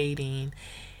cascading.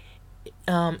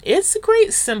 It's a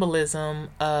great symbolism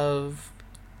of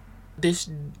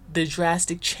the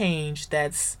drastic change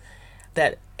that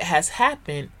has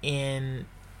happened in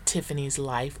Tiffany's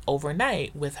life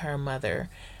overnight with her mother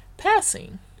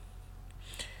passing.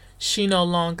 She no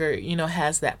longer, you know,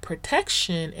 has that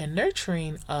protection and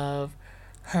nurturing of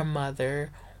her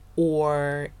mother,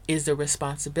 or is the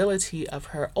responsibility of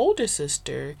her older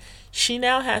sister. She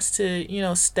now has to, you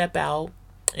know, step out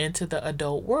into the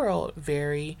adult world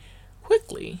very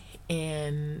quickly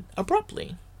and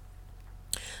abruptly.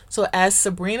 So as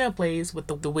Sabrina plays with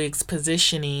the wig's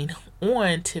positioning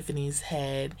on Tiffany's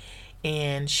head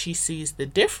and she sees the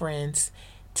difference,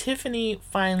 Tiffany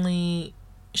finally,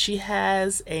 she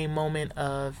has a moment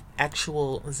of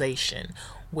actualization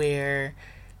where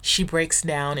she breaks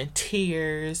down in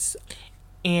tears,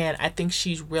 and I think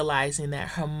she's realizing that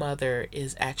her mother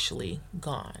is actually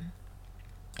gone.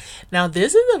 Now,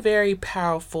 this is a very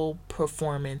powerful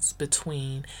performance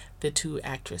between the two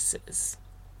actresses.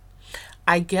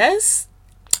 I guess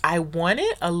I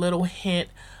wanted a little hint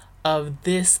of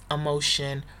this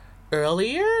emotion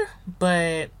earlier,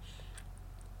 but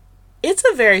it's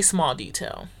a very small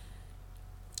detail.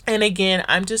 And again,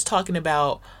 I'm just talking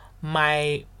about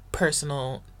my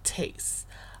personal taste,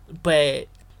 but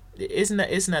it's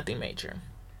nothing major.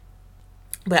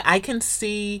 But I can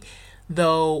see,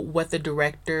 though, what the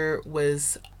director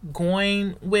was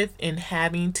going with in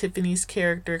having Tiffany's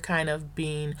character kind of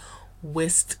being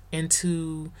whisked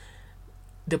into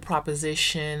the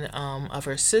proposition of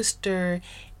her sister,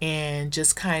 and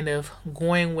just kind of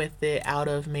going with it out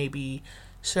of maybe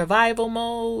survival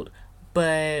mode.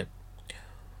 But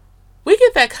we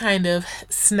get that kind of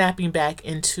snapping back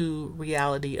into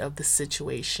reality of the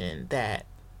situation that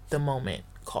the moment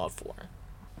called for.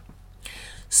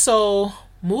 So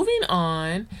moving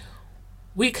on,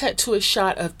 we cut to a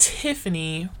shot of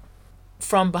Tiffany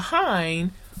from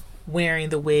behind wearing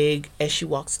the wig as she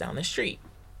walks down the street,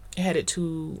 headed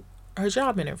to her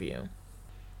job interview.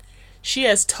 She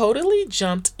has totally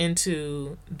jumped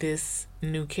into this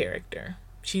new character.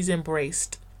 She's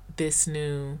embraced this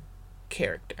new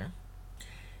character.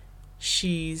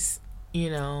 She's, you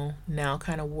know, now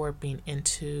kind of warping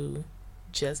into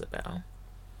Jezebel.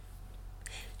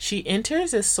 She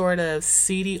enters a sort of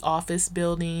seedy office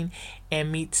building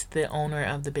and meets the owner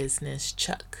of the business,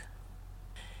 Chuck.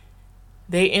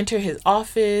 They enter his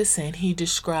office and he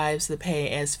describes the pay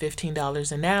as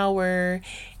 $15 an hour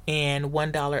and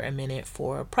 $1 a minute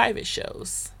for private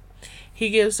shows. He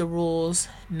gives the rules: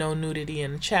 no nudity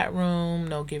in the chat room,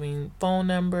 no giving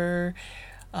personal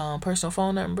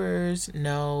phone numbers,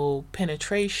 no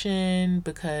penetration,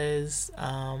 because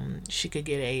she could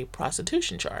get a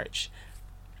prostitution charge.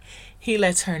 He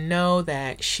lets her know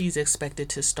that she's expected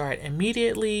to start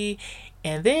immediately,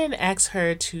 and then asks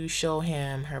her to show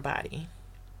him her body.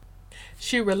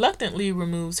 She reluctantly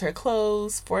removes her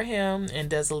clothes for him and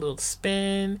does a little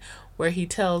spin where he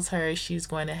tells her she's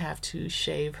going to have to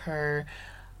shave her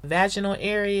vaginal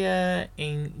area,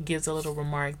 and gives a little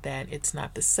remark that it's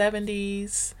not the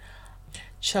 70s.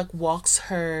 Chuck walks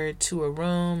her to a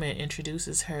room and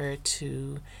introduces her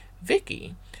to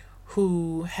Vicky,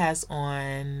 who has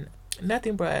on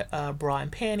nothing but a bra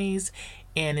and panties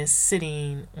and is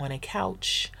sitting on a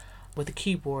couch with a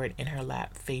keyboard in her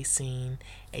lap facing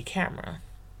a camera.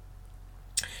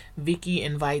 Vicky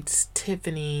invites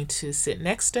Tiffany to sit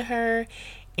next to her,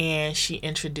 and she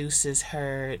introduces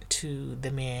her to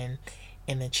the men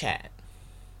in the chat.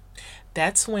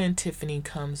 That's when Tiffany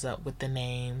comes up with the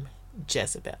name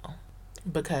Jezebel,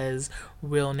 because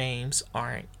real names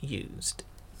aren't used.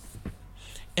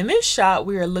 In this shot,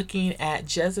 we are looking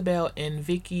at Jezebel and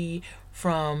Vicky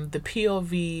from the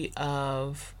POV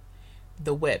of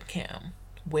the webcam,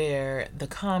 where the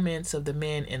comments of the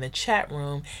men in the chat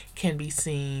room can be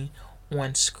seen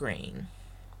on screen.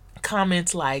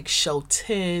 Comments like "show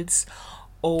tits"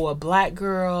 or "a black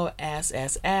girl ass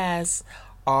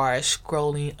are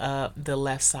scrolling up the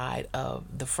left side of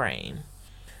the frame.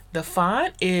 The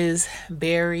font is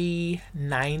very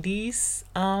 90s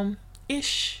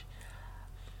ish.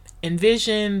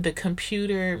 envision the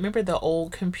computer. Remember the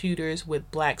old computers with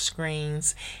black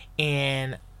screens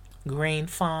and green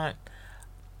font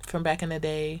from back in the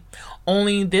day?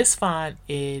 Only this font,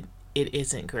 it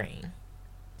isn't green.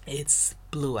 It's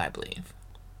blue, I believe.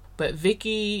 But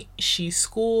Vicky, she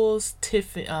schools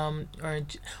Tiffany, or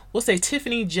we'll say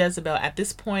Tiffany Jezebel. At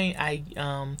this point,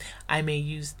 I may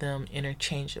use them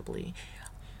interchangeably,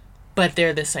 but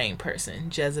they're the same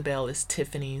person. Jezebel is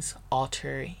Tiffany's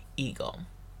alter ego.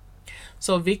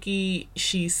 So Vicky,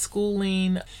 she's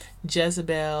schooling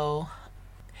Jezebel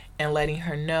and letting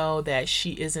her know that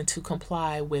she isn't to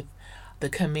comply with the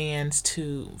commands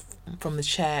from the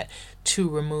chat to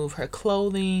remove her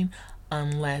clothing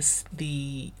unless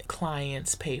the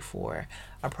clients pay for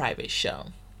a private show.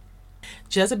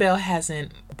 Jezebel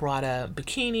hasn't brought a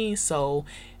bikini, so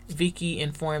Vicky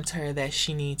informs her that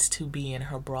she needs to be in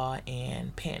her bra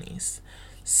and panties.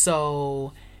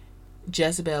 So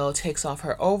Jezebel takes off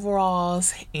her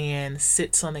overalls and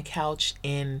sits on the couch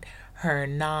in her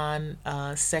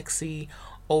non-sexy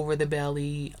over the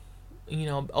belly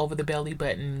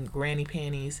button granny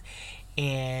panties,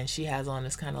 and she has on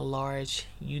this kind of large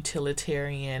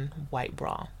utilitarian white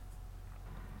bra.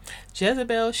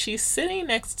 Jezebel, she's sitting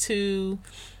next to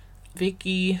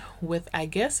Vicky with, I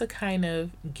guess, a kind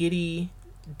of giddy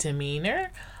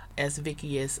demeanor as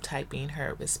Vicky is typing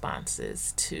her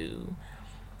responses to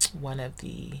one of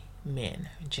the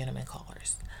gentlemen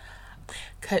callers.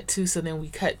 So then we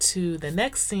cut to the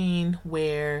next scene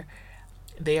where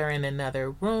they are in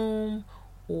another room,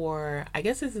 or I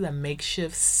guess this is a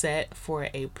makeshift set for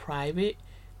a private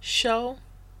show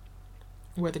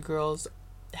where the girls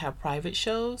have private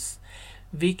shows.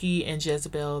 Vicky and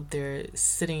Jezebel, they're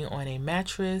sitting on a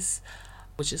mattress,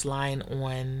 which is lying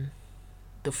on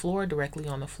the floor, directly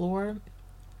on the floor,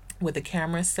 with a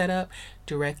camera set up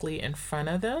directly in front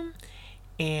of them.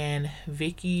 And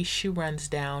Vicky, she runs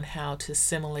down how to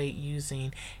simulate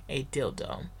using a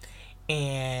dildo.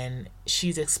 And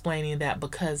she's explaining that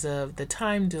because of the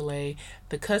time delay,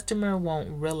 the customer won't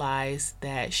realize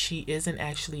that she isn't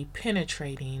actually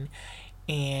penetrating,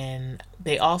 and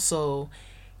they also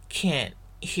can't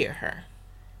hear her.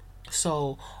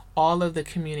 So all of the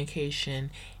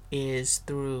communication is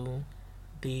through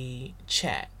the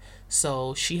chat.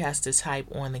 So she has to type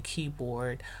on the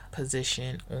keyboard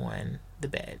position on the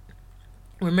bed.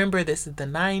 Remember, this is the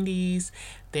 90s.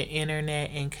 The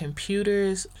internet and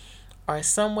computers are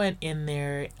somewhat in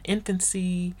their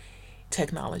infancy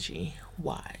technology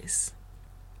wise.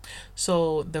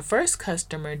 So the first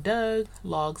customer, Doug,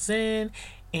 logs in,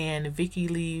 and Vicky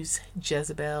leaves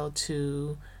Jezebel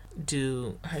to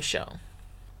do her show.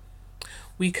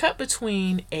 We cut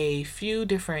between a few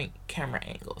different camera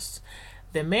angles.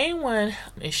 The main one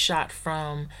is shot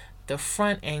from the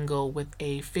front angle with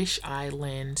a fisheye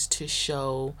lens to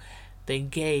show the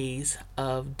gaze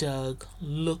of Doug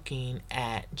looking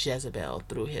at Jezebel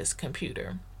through his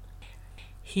computer.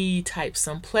 He types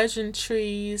some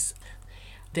pleasantries,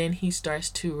 then he starts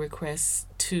to request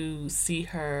to see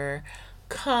her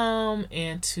come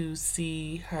and to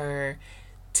see her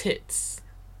tits.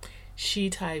 She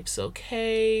types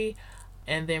okay,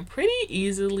 and then pretty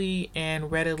easily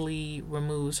and readily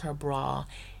removes her bra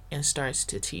and starts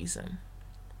to tease him.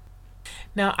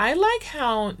 Now, I like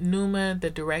how Numa, the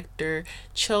director,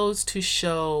 chose to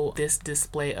show this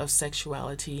display of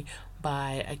sexuality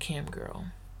by a cam girl.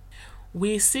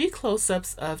 We see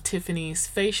close-ups of Tiffany's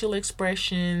facial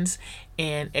expressions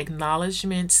and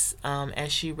acknowledgments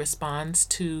as she responds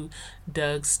to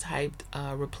Doug's typed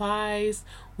replies.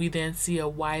 We then see a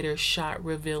wider shot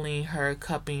revealing her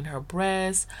cupping her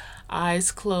breasts,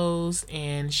 eyes closed,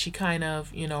 and she kind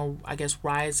of, I guess,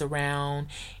 rides around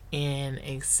in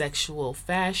a sexual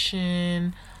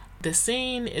fashion. The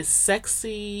scene is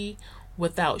sexy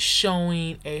without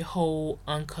showing a whole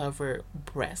uncovered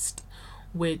breast,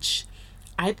 which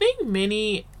I think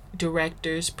many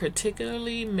directors,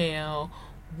 particularly male,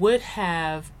 would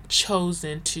have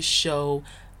chosen to show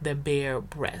the bare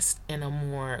breast in a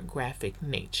more graphic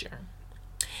nature.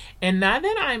 And not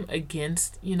that I'm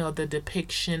against, the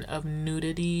depiction of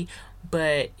nudity,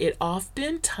 but it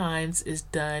oftentimes is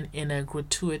done in a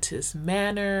gratuitous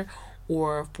manner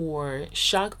or for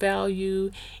shock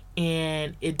value,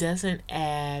 and it doesn't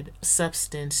add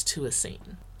substance to a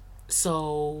scene.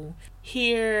 So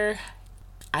here,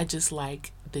 I just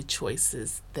like the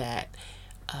choices that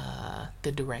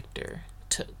the director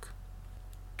took.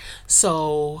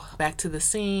 So back to the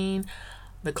scene.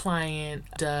 The client,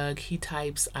 Doug, he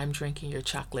types, "I'm drinking your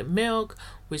chocolate milk,"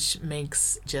 which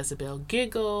makes Jezebel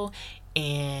giggle.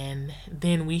 And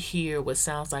then we hear what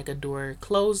sounds like a door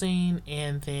closing,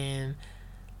 and then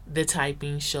the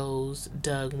typing shows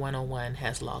Doug 101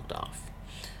 has logged off.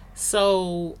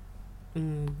 So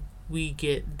we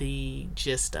get the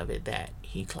gist of it that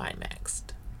he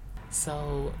climaxed.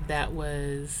 So that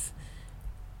was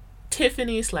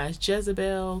Tiffany /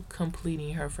 Jezebel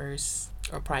completing her first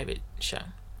or private show.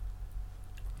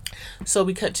 So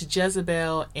we cut to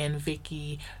Jezebel and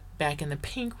Vicky back in the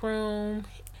pink room.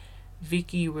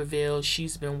 Vicky reveals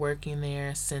she's been working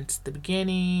there since the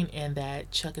beginning and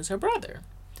that Chuck is her brother.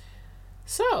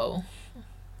 So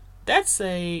that's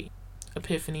a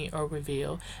epiphany or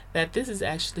reveal that this is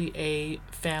actually a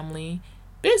family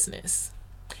business.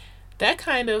 That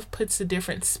kind of puts a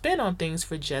different spin on things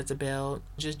for Jezebel,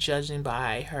 just judging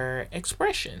by her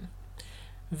expression.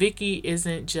 Vicky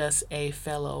isn't just a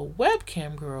fellow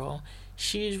webcam girl,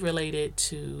 she's related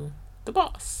to the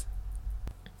boss.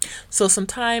 So some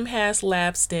time has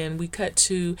lapsed and we cut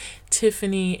to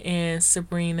Tiffany and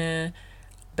Sabrina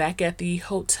back at the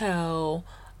hotel,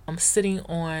 sitting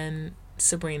on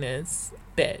Sabrina's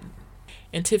bed.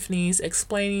 And Tiffany's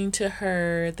explaining to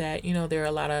her that, there are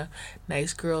a lot of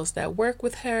nice girls that work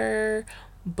with her,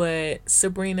 but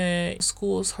Sabrina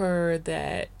schools her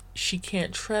that she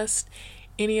can't trust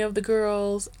any of the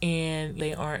girls and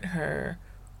they aren't her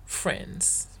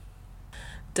friends.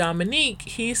 Dominique,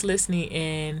 he's listening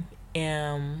in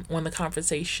on the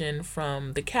conversation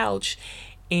from the couch,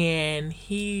 and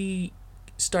he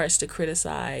starts to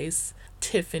criticize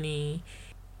Tiffany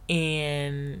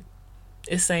and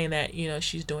is saying that,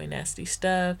 she's doing nasty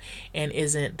stuff and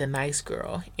isn't the nice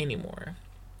girl anymore,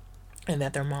 and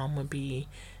that their mom would be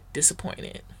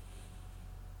disappointed.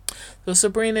 So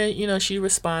Sabrina, she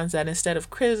responds that instead of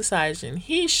criticizing,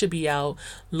 he should be out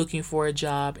looking for a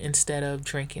job instead of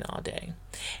drinking all day.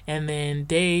 And then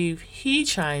Dave, he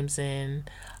chimes in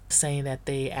saying that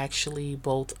they actually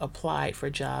both applied for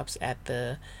jobs at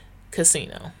the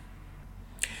casino.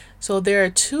 So there are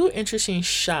two interesting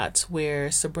shots where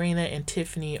Sabrina and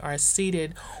Tiffany are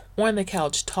seated on the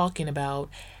couch talking about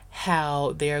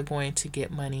how they're going to get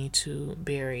money to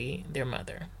bury their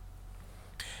mother.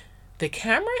 The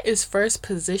camera is first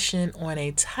positioned on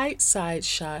a tight side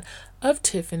shot of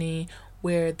Tiffany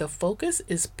where the focus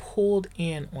is pulled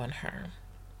in on her,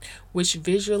 which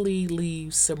visually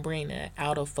leaves Sabrina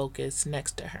out of focus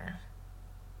next to her.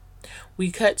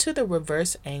 We cut to the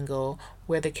reverse angle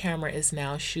where the camera is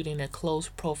now shooting a close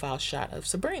profile shot of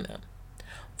Sabrina.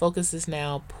 Focus is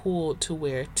now pulled to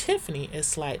where Tiffany is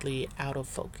slightly out of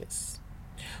focus.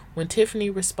 When Tiffany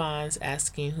responds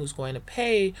asking who's going to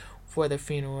pay for the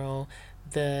funeral,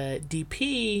 the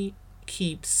DP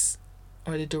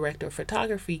the director of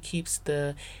photography keeps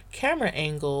the camera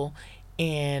angle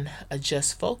and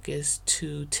adjusts focus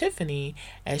to Tiffany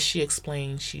as she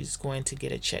explains she's going to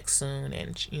get a check soon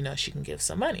and she can give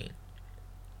some money.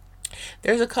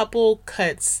 There's a couple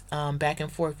cuts back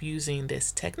and forth using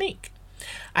this technique.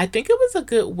 I think it was a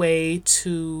good way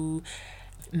to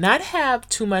not have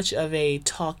too much of a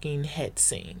talking head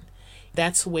scene.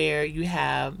 That's where you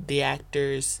have the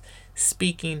actors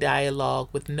speaking dialogue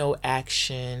with no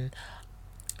action.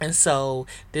 And so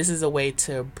this is a way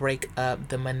to break up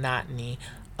the monotony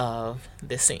of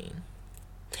the scene.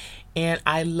 And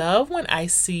I love when I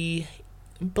see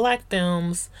Black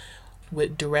films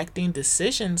with directing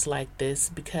decisions like this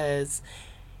because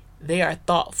they are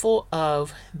thoughtful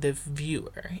of the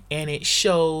viewer and it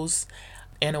shows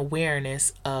an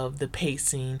awareness of the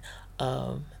pacing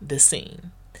of the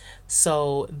scene.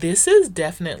 So this is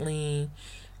definitely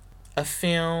a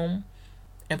film,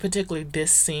 and particularly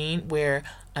this scene, where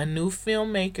a new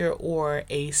filmmaker or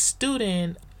a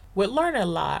student would learn a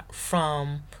lot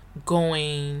from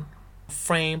going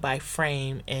frame by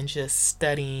frame and just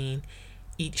studying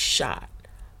each shot.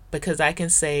 Because I can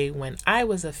say when I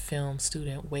was a film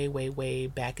student way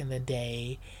back in the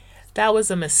day, that was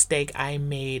a mistake I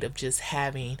made of just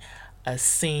having a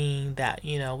scene that,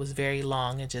 was very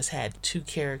long and just had two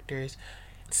characters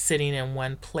sitting in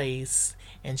one place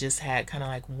and just had kind of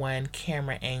like one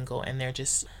camera angle and they're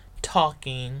just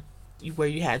talking, where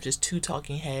you have just two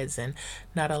talking heads and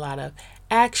not a lot of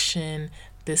action.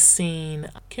 The scene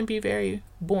can be very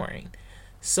boring.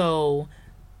 So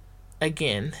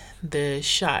again, the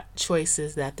shot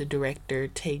choices that the director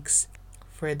takes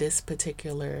for this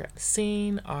particular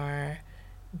scene are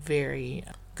very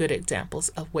good examples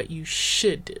of what you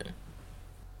should do.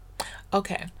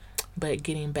 Okay, but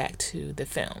getting back to the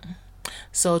film.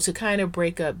 So to kind of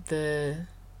break up the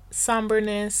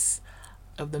somberness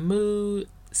of the mood,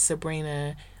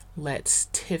 Sabrina lets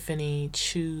Tiffany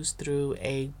choose through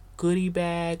a goodie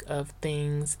bag of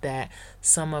things that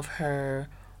some of her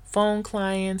phone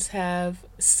clients have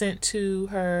sent to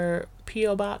her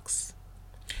P.O. box.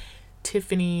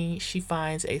 Tiffany, she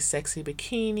finds a sexy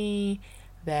bikini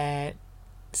that,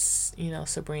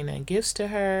 Sabrina gives to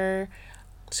her.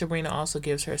 Sabrina also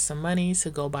gives her some money to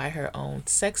go buy her own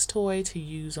sex toy to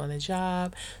use on the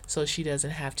job so she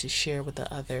doesn't have to share with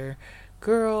the other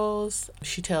girls.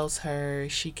 She tells her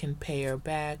she can pay her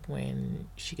back when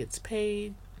she gets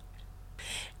paid.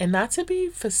 And not to be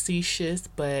facetious,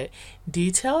 but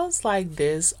details like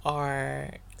this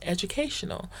are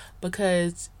educational,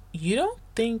 because you don't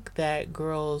think that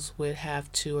girls would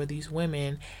have to, or these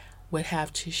women would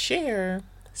have to share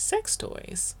sex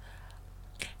toys.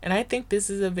 And I think this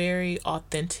is a very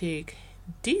authentic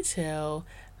detail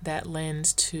that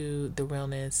lends to the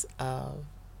realness of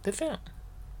the film.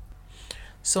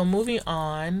 So moving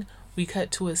on, we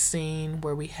cut to a scene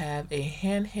where we have a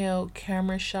handheld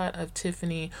camera shot of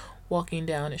Tiffany walking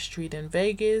down a street in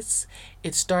Vegas.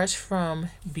 It starts from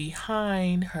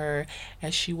behind her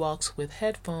as she walks with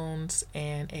headphones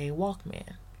and a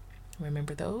Walkman.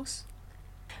 Remember those?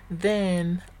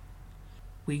 Then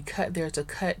there's a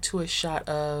cut to a shot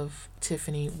of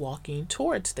Tiffany walking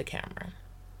towards the camera.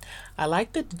 I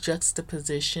like the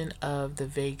juxtaposition of the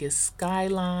Vegas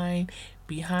skyline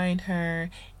behind her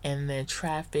and the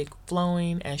traffic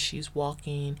flowing as she's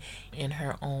walking in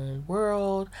her own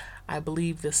world. I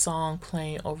believe the song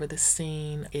playing over the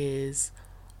scene is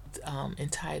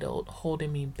entitled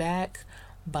Holding Me Back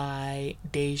by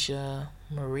Deja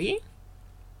Marie.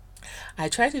 I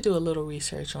tried to do a little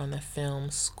research on the film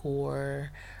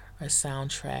score or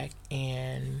soundtrack,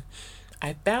 and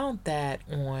I found that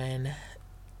on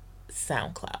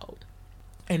SoundCloud.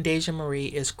 And Deja Marie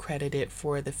is credited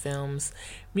for the film's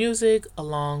music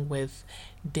along with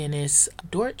Dennis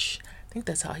Dortch, I think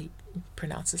that's how he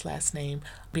pronounced his last name,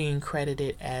 being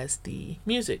credited as the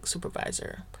music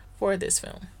supervisor for this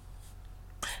film.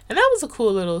 And that was a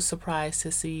cool little surprise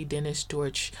to see Dennis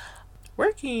Dortch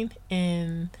working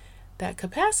in that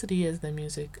capacity as the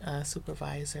music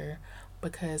supervisor,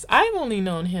 because I've only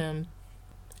known him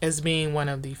as being one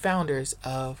of the founders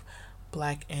of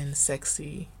Black and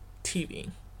Sexy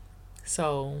TV.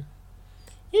 So,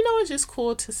 it's just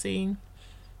cool to see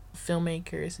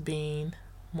filmmakers being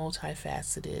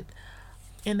multifaceted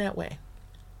in that way.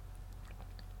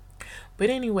 But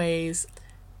anyways,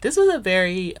 this was a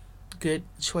very good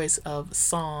choice of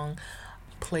song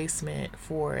placement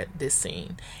for this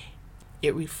scene.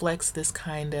 It reflects this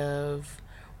kind of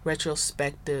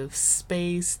retrospective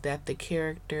space that the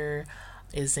character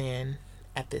is in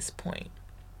at this point.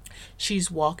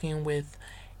 She's walking with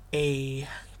a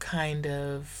kind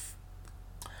of,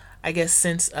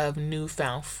 sense of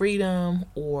newfound freedom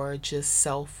or just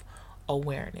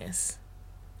self-awareness.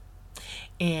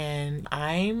 And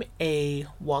I'm a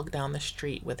walk down the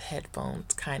street with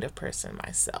headphones kind of person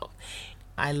myself.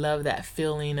 I love that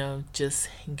feeling of just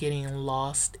getting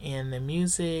lost in the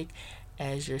music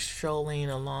as you're strolling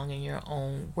along in your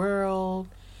own world.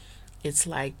 It's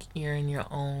like you're in your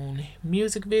own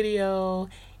music video,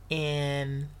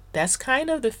 and that's kind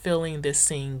of the feeling this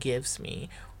scene gives me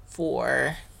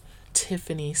for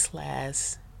Tiffany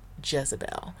 /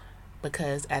 Jezebel,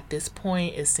 because at this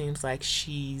point it seems like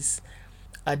she's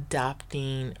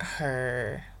adopting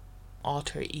her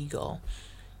alter ego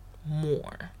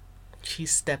more.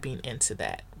 She's stepping into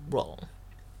that role.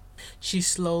 She's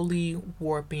slowly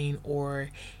warping or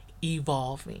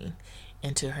evolving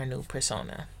into her new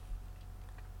persona.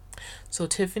 So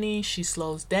Tiffany, she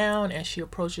slows down as she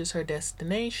approaches her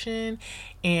destination,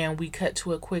 and we cut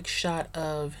to a quick shot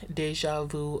of Deja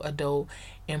Vu Adult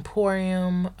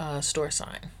Emporium store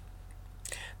sign.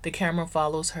 The camera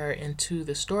follows her into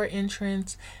the store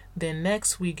entrance. Then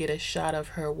next we get a shot of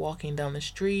her walking down the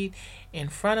street in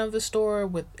front of the store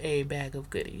with a bag of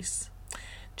goodies.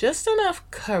 Just enough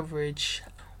coverage.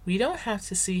 We don't have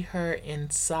to see her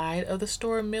inside of the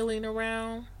store milling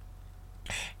around.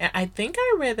 And I think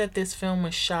I read that this film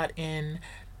was shot in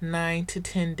 9 to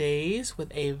 10 days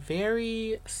with a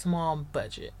very small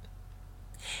budget.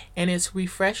 And it's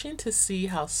refreshing to see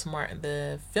how smart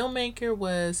the filmmaker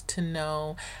was to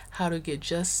know how to get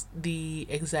just the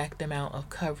exact amount of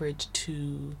coverage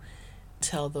to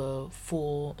tell the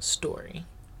full story.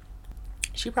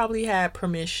 She probably had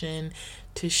permission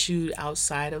to shoot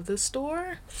outside of the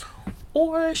store,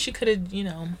 or she could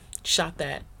have, shot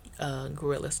that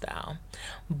guerrilla style.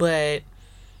 But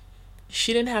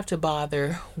she didn't have to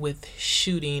bother with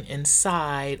shooting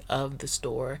inside of the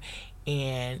store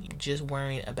and just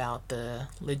worrying about the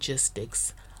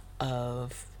logistics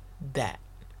of that.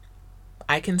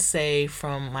 I can say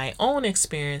from my own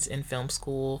experience in film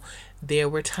school, there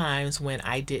were times when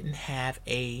I didn't have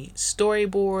a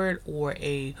storyboard or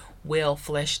a well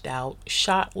fleshed out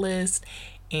shot list,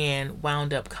 and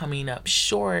wound up coming up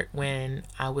short when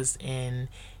I was in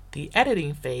the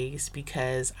editing phase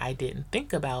because I didn't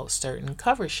think about certain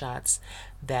cover shots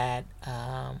that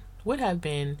would have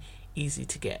been easy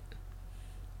to get.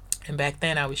 And back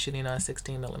then I was shooting on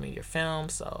 16 millimeter film,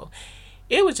 so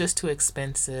it was just too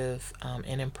expensive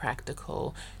and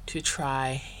impractical to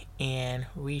try and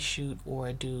reshoot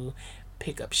or do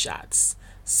pickup shots.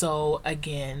 So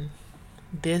again,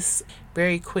 this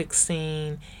very quick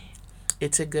scene,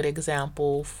 it's a good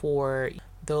example for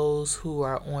those who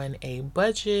are on a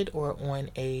budget or on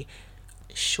a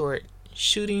short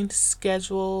shooting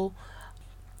schedule,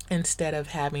 instead of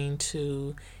having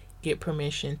to get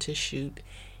permission to shoot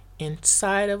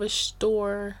inside of a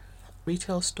store,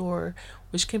 retail store,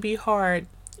 which can be hard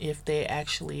if they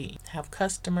actually have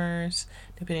customers,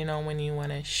 depending on when you want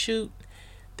to shoot.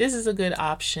 This is a good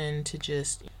option to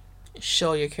just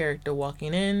show your character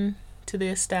walking in to the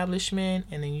establishment,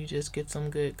 and then you just get some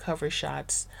good cover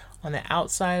shots on the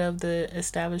outside of the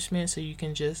establishment, so you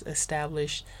can just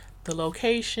establish the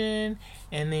location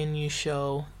and then you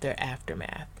show their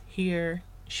aftermath. Here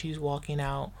she's walking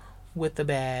out with the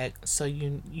bag, so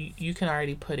you can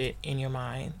already put it in your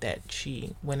mind that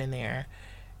she went in there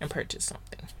and purchased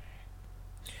something.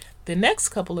 The next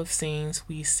couple of scenes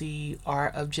we see are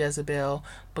of Jezebel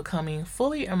becoming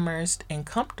fully immersed and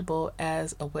comfortable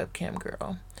as a webcam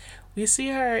girl. We see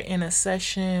her in a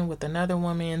session with another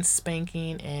woman,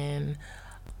 spanking and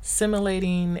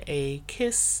simulating a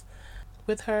kiss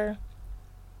with her.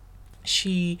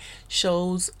 The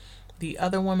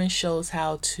other woman shows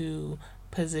how to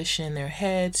position their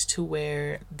heads to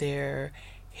where their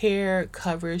hair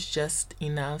covers just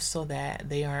enough so that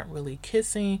they aren't really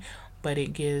kissing, but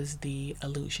it gives the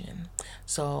illusion.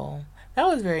 So that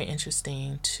was very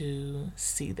interesting to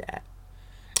see that.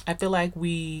 I feel like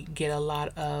we get a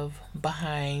lot of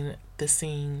behind the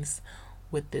scenes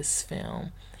with this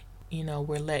film.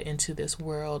 We're let into this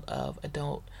world of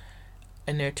adult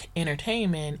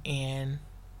entertainment, and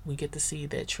we get to see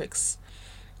the tricks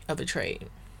of the trade.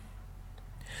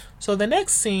 So the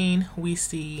next scene we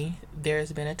see,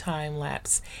 there's been a time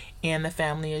lapse and the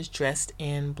family is dressed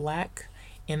in black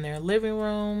in their living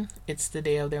room. It's the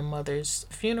day of their mother's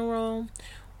funeral.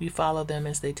 We follow them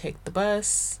as they take the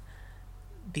bus.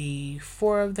 The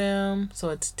four of them, so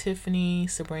it's Tiffany,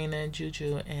 Sabrina,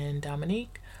 Juju, and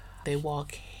Dominique. They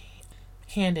walk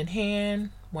hand in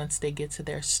hand once they get to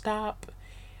their stop.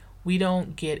 We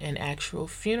don't get an actual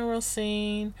funeral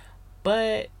scene,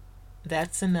 but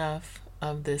that's enough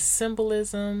of the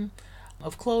symbolism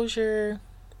of closure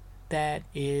that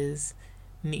is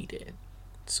needed.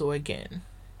 So again,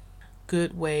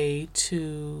 good way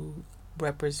to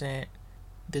represent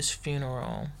this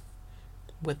funeral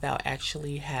without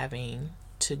actually having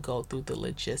to go through the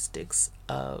logistics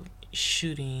of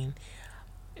doing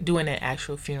an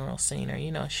actual funeral scene,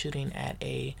 or shooting at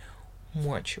a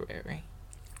mortuary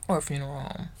or funeral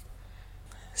home.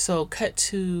 So cut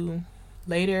to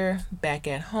later, back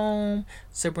at home.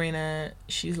 Sabrina,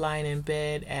 she's lying in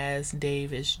bed as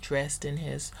Dave is dressed in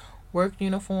his work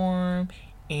uniform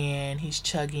and he's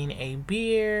chugging a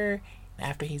beer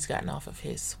after he's gotten off of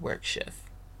his work shift.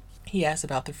 He asks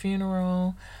about the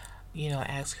funeral,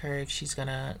 asks her if she's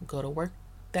gonna go to work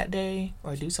that day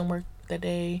or do some work that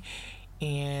day,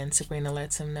 and Sabrina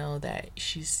lets him know that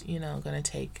she's gonna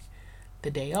take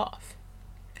the day off.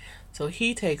 So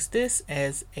he takes this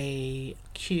as a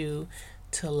cue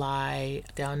to lie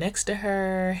down next to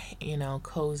her,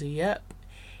 cozy up,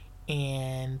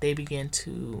 and they begin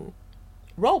to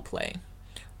role play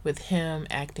with him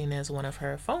acting as one of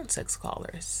her phone sex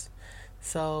callers.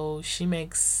 So she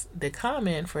makes the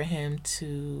comment for him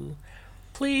to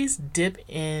please dip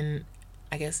into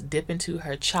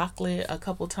her chocolate a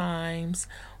couple times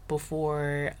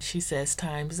before she says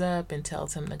time's up and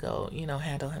tells him to go,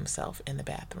 handle himself in the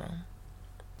bathroom.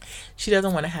 She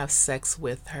doesn't want to have sex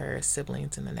with her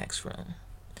siblings in the next room.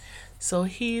 So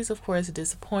he's, of course,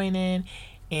 disappointed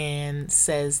and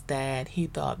says that he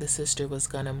thought the sister was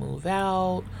going to move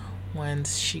out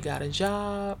once she got a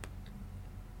job.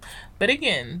 But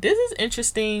again, this is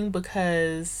interesting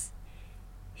because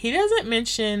he doesn't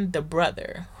mention the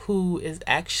brother, who is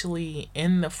actually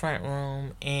in the front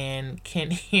room and can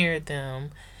hear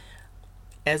them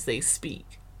as they speak.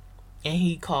 And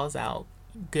he calls out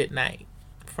good night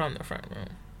from the front room.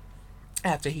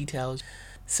 After he tells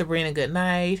Sabrina good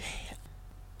night,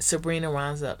 Sabrina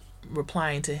winds up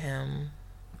replying to him,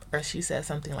 or she says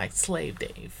something like slave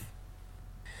Dave.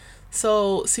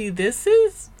 So see, this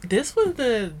was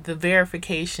the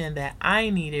verification that I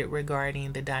needed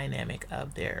regarding the dynamic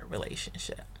of their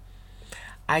relationship.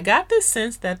 I got the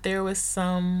sense that there was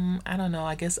some, I don't know,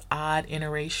 I guess odd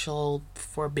interracial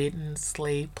forbidden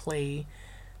slave play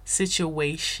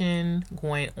situation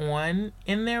going on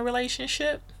in their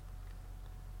relationship.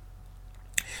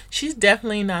 She's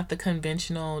definitely not the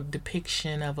conventional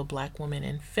depiction of a black woman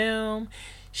in film.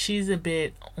 She's a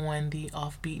bit on the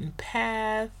off-beaten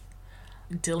path,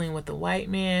 dealing with a white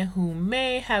man who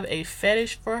may have a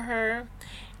fetish for her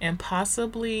and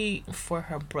possibly for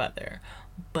her brother.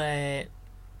 But,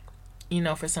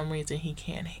 for some reason he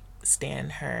can't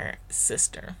stand her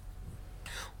sister,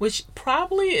 which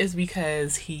probably is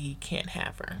because he can't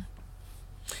have her.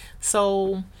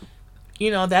 So,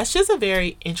 that's just a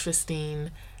very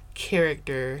interesting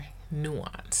character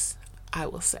nuance, I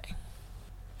will say.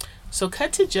 So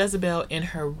cut to Jezebel in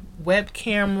her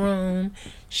webcam room.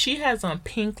 She has on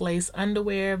pink lace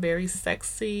underwear, very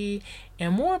sexy,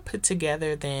 and more put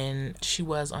together than she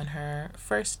was on her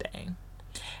first day.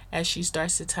 As she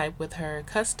starts to type with her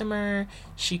customer,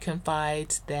 she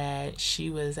confides that she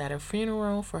was at a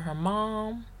funeral for her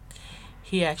mom.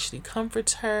 He actually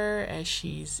comforts her as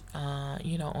she's,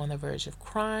 on the verge of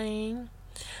crying.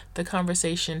 The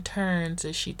conversation turns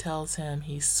as she tells him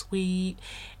he's sweet,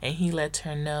 and he lets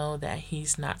her know that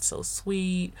he's not so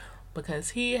sweet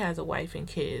because he has a wife and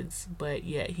kids, but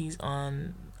yet he's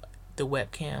on the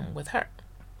webcam with her.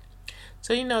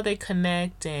 So, they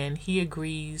connect, and he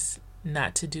agrees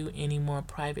not to do any more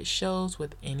private shows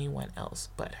with anyone else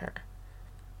but her.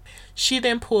 She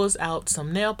then pulls out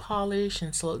some nail polish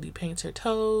and slowly paints her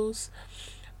toes.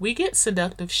 We get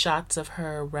seductive shots of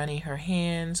her running her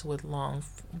hands with long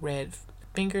red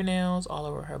fingernails all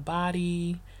over her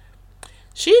body.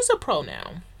 She's a pro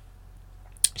now.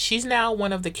 She's now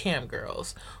one of the cam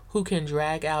girls who can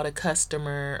drag out a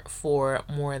customer for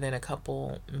more than a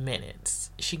couple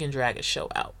minutes. She can drag a show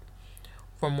out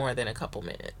for more than a couple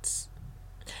minutes.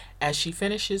 As she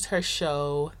finishes her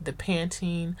show, the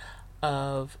panting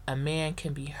of a man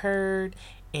can be heard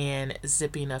and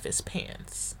zipping of his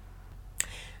pants.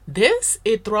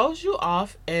 It throws you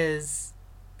off as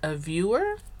a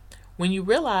viewer when you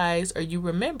realize or you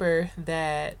remember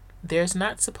that there's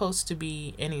not supposed to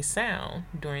be any sound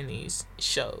during these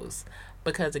shows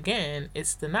because, again,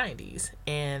 it's the 90s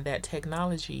and that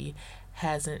technology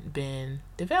hasn't been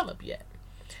developed yet.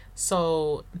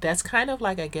 So that's kind of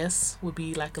like, I guess, would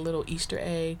be like a little Easter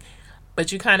egg,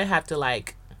 but you kind of have to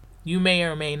you may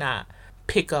or may not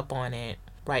pick up on it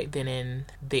right then and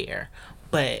there.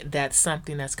 But that's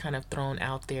something that's kind of thrown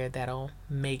out there that'll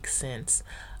make sense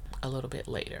a little bit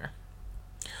later.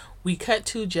 We cut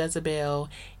to Jezebel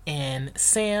and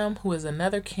Sam, who is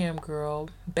another cam girl,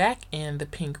 back in the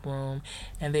pink room,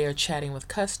 and they are chatting with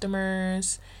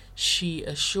customers. She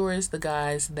assures the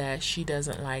guys that she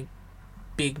doesn't like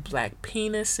big black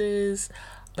penises,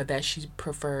 but that she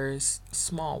prefers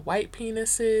small white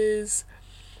penises.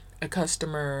 A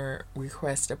customer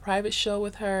requests a private show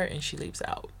with her, and she leaves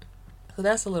out. So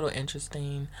that's a little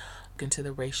interesting into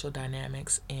the racial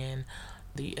dynamics in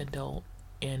the adult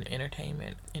and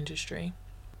entertainment industry.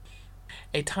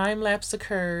 A time lapse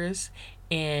occurs,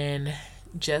 and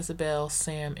Jezebel,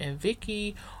 Sam, and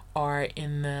Vicky are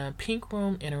in the pink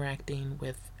room interacting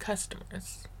with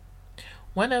customers.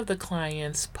 One of the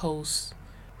clients posts,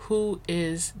 "Who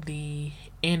is the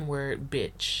N-word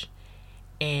bitch?"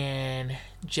 and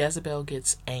Jezebel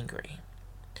gets angry.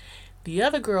 The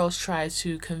other girls try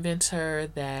to convince her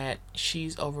that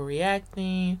she's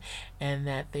overreacting and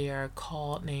that they are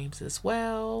called names as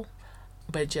well.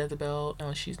 But Jezebel,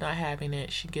 she's not having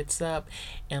it. She gets up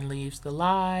and leaves the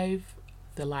live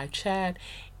chat,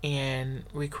 and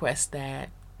requests that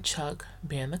Chuck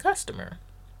ban the customer.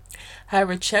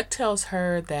 However, Chuck tells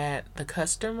her that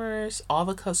all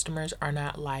the customers are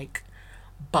not like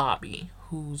Bobby,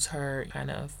 who's her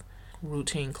kind of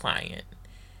routine client.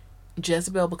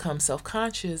 Jezebel becomes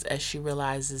self-conscious as she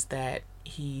realizes that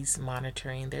he's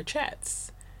monitoring their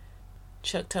chats.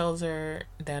 Chuck tells her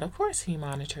that of course he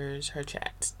monitors her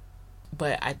chats,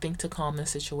 but I think to calm the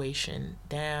situation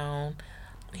down,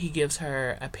 he gives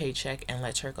her a paycheck and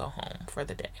lets her go home for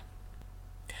the day.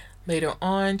 Later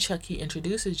on, Chucky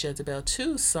introduces Jezebel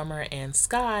to Summer and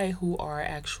Sky, who are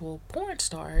actual porn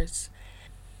stars.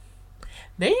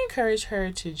 They encourage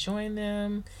her to join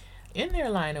them in their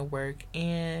line of work,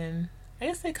 and I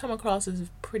guess they come across as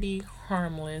pretty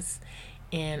harmless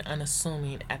and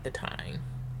unassuming at the time.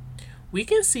 We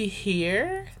can see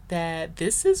here that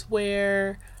this is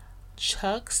where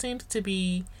Chuck seems to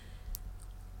be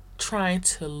trying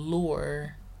to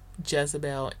lure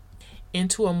Jezebel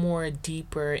into a more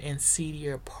deeper and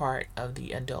seedier part of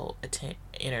the adult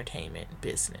entertainment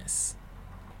business.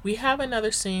 We have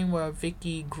another scene where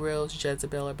Vicky grills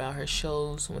Jezebel about her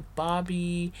shows with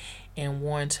Bobby and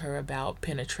warns her about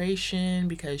penetration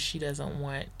because she doesn't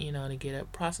want, to get a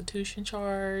prostitution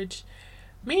charge.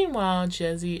 Meanwhile,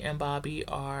 Jezzy and Bobby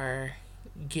are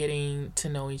getting to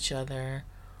know each other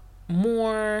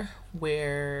more,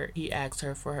 where he asks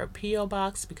her for her P.O.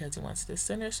 box because he wants to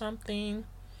send her something.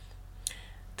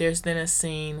 There's then a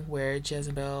scene where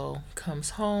Jezebel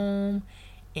comes home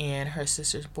and her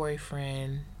sister's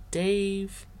boyfriend,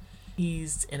 Dave,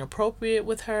 he's inappropriate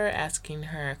with her, asking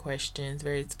her questions,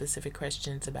 very specific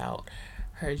questions about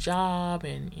her job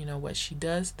and, what she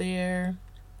does there.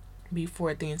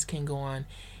 Before things can go on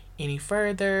any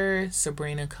further,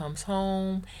 Sabrina comes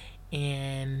home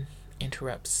and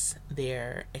interrupts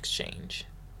their exchange.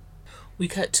 We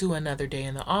cut to another day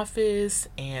in the office,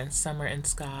 and Summer and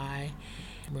Sky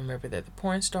remember that the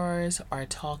porn stars are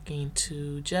talking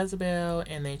to Jezebel,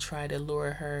 and they try to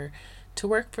lure her to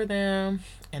work for them,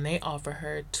 and they offer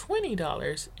her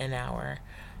 $20 an hour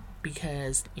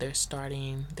because they're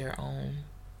starting their own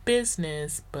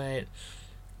business, but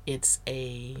it's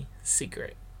a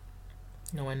secret.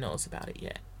 No one knows about it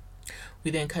yet.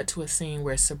 We then cut to a scene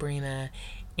where Sabrina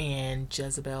and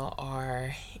Jezebel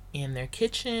are in their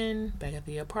kitchen back at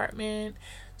the apartment.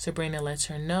 Sabrina lets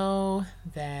her know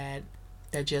that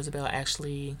Jezebel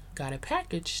actually got a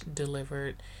package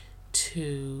delivered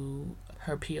to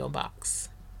her P.O. box.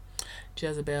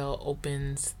 Jezebel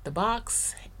opens the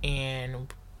box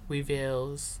and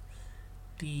reveals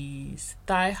these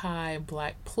thigh-high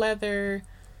black pleather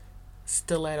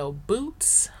stiletto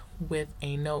boots with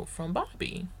a note from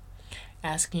Bobby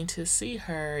asking to see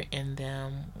her in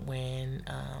them when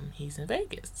he's in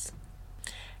Vegas.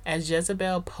 As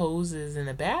Jezebel poses in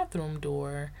the bathroom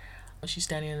door, she's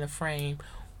standing in the frame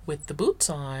with the boots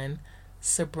on.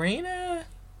 Sabrina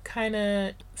kind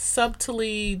of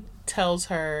subtly tells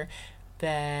her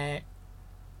that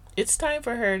it's time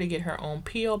for her to get her own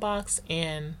P.O. box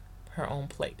and her own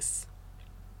place.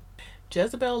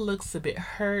 Jezebel looks a bit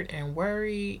hurt and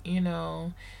worried,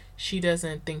 She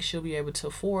doesn't think she'll be able to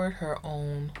afford her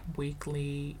own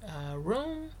weekly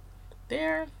room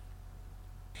there.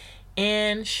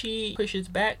 And she pushes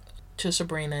back to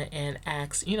Sabrina and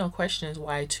asks, questions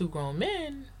why two grown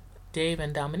men, Dave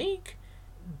and Dominique,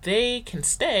 they can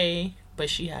stay, but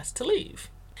she has to leave.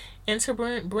 And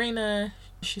Sabrina,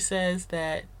 she says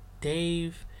that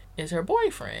Dave is her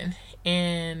boyfriend,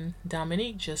 and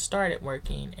Dominique just started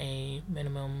working a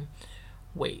minimum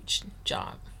wage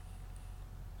job.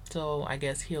 So I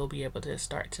guess he'll be able to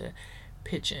start to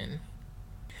pitch in.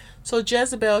 So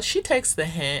Jezebel, she takes the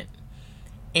hint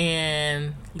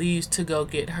and leaves to go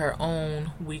get her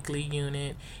own weekly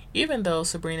unit, even though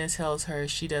Sabrina tells her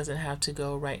she doesn't have to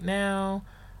go right now.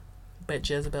 But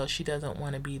Jezebel, she doesn't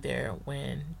want to be there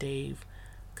when Dave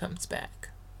comes back.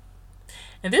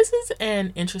 And this is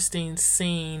an interesting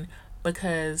scene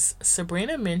because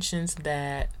Sabrina mentions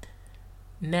that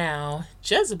now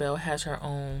Jezebel has her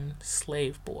own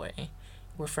slave boy,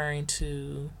 referring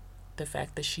to the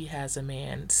fact that she has a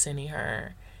man sending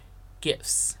her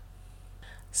gifts.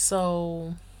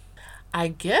 So I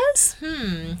guess,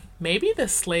 maybe the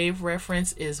slave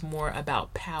reference is more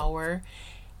about power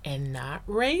and not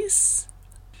race.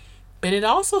 But it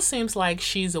also seems like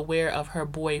she's aware of her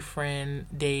boyfriend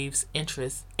Dave's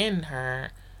interest in her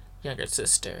younger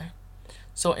sister.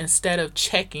 So instead of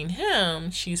checking him,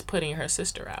 she's putting her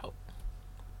sister out.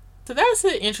 So that's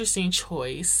an interesting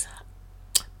choice,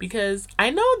 because I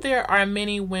know there are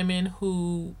many women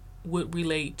who would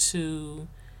relate to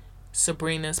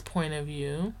Sabrina's point of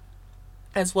view,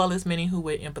 as well as many who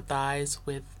would empathize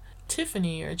with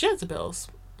Tiffany or Jezebel's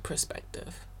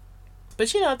perspective. But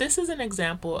this is an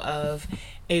example of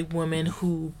a woman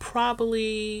who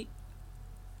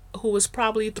was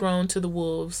probably thrown to the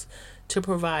wolves to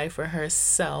provide for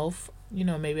herself,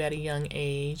 maybe at a young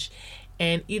age,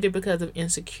 and either because of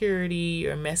insecurity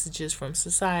or messages from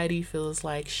society feels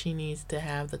like she needs to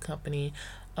have the company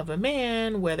of a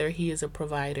man, whether he is a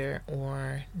provider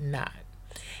or not.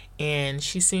 And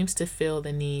she seems to feel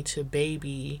the need to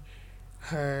baby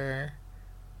her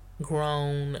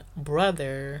grown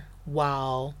brother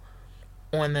while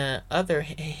on the other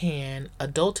hand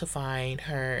adultifying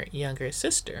her younger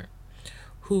sister,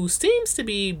 who seems to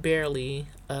be barely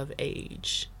of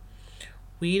age.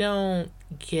 We don't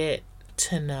get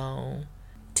to know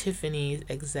Tiffany's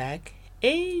exact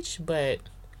age, but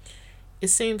it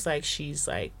seems like she's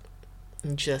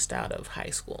just out of high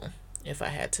school, if I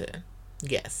had to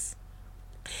guess.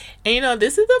 And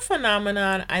this is a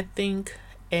phenomenon I think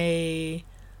a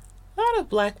lot of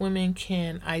Black women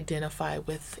can identify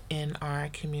with in our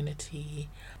community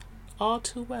all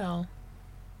too well.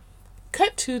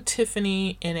 Cut to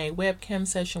Tiffany in a webcam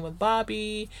session with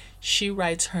Bobby. She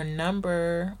writes her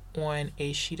number on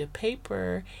a sheet of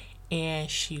paper and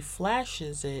she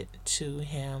flashes it to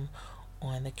him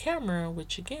on the camera,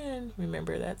 which again,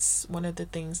 remember, that's one of the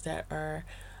things that are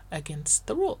against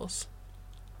the rules.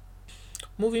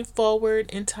 Moving forward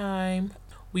in time,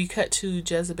 we cut to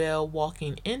Jezebel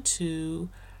walking into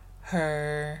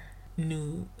her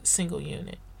new single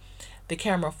unit. The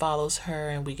camera follows her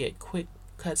and we get quick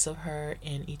cuts of her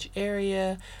in each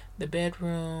area: the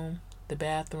bedroom, the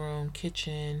bathroom,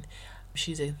 kitchen.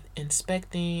 She's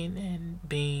inspecting and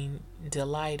being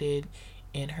delighted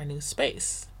in her new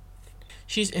space.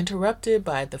 She's interrupted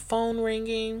by the phone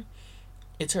ringing.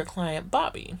 It's her client,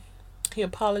 Bobby. He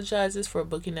apologizes for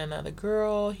booking another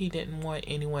girl. He didn't want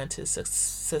anyone to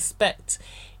suspect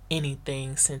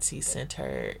anything since he sent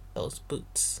her those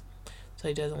boots. So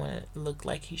he doesn't want to look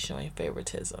like he's showing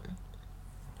favoritism.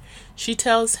 She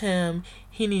tells him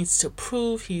he needs to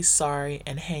prove he's sorry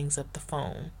and hangs up the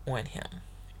phone on him.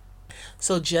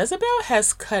 So Jezebel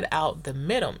has cut out the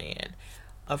middleman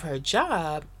of her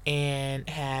job and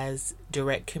has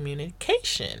direct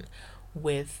communication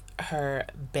with her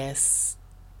best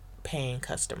paying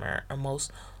customer, or most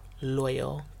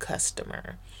loyal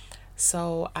customer.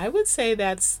 So I would say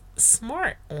that's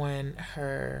smart on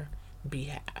her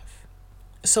behalf.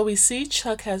 So we see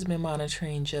Chuck has been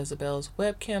monitoring Jezebel's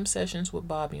webcam sessions with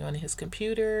Bobby on his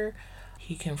computer.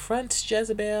 He confronts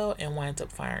Jezebel and winds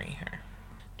up firing her.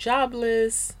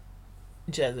 Jobless,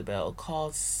 Jezebel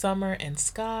calls Summer and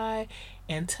Sky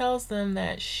and tells them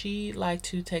that she'd like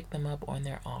to take them up on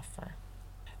their offer.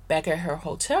 Back at her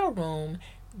hotel room,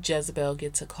 Jezebel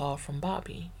gets a call from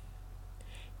Bobby.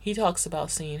 He talks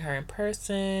about seeing her in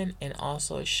person and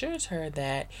also assures her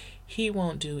that he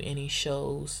won't do any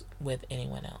shows with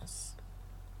anyone else.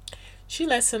 She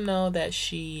lets him know that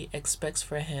she expects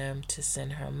for him to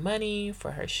send her money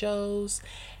for her shows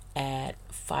at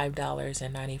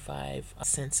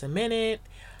 $5.95 a minute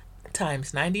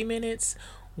times 90 minutes,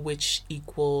 which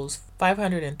equals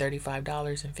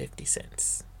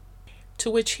 $535.50.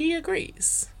 To which he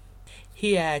agrees.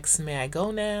 He asks, "May I go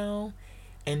now?"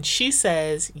 And she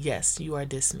says, "Yes, you are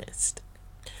dismissed."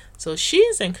 So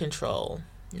she's in control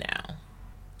now.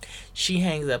 She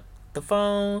hangs up the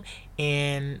phone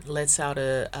and lets out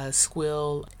a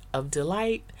squeal of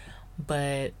delight,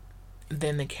 but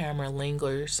then the camera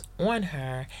lingers on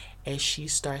her as she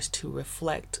starts to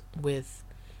reflect with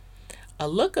a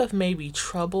look of maybe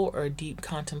trouble or deep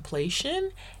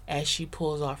contemplation as she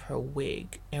pulls off her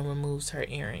wig and removes her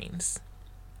earrings.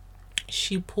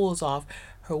 She pulls off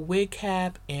her wig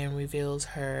cap and reveals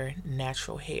her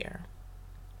natural hair.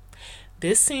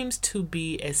 This seems to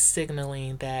be a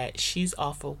signaling that she's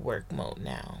off of work mode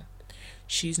now.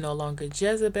 She's no longer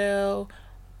Jezebel,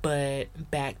 but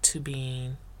back to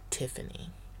being Tiffany.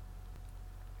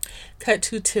 Cut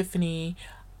to Tiffany.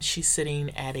 She's sitting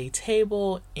at a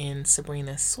table in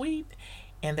Sabrina's suite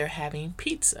and they're having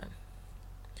pizza.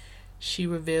 She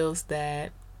reveals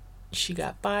that she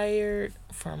got fired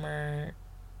from her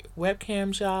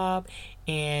webcam job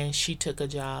and she took a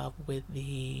job with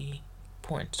the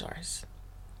porn stars.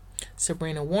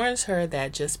 Sabrina warns her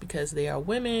that just because they are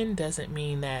women doesn't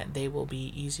mean that they will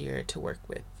be easier to work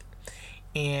with.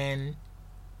 And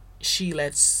she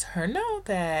lets her know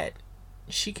that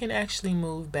she can actually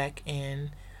move back in,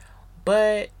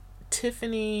 but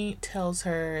Tiffany tells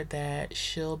her that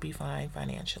she'll be fine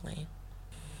financially.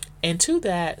 And to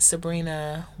that,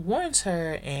 Sabrina warns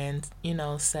her and,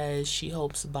 says she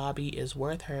hopes Bobby is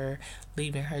worth her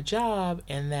leaving her job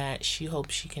and that she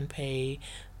hopes she can pay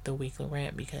the weekly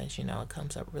rent because, it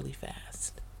comes up really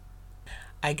fast.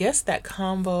 I guess that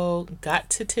combo got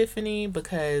to Tiffany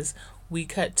because we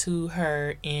cut to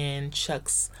her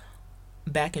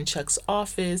back in Chuck's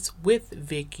office with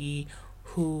Vicky,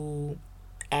 who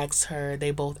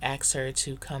they both ask her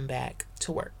to come back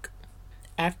to work.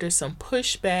 After some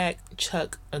pushback,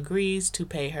 Chuck agrees to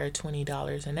pay her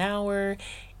 $20 an hour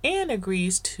and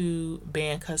agrees to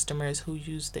ban customers who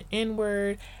use the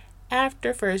N-word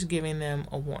after first giving them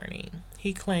a warning.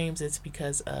 He claims it's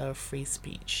because of free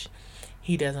speech.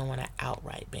 He doesn't want to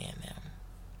outright ban them.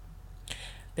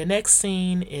 The next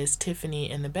scene is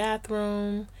Tiffany in the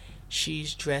bathroom.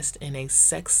 She's dressed in a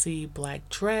sexy black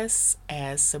dress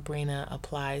as Sabrina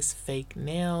applies fake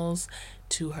nails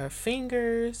to her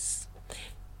fingers.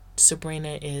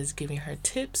 Sabrina is giving her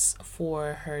tips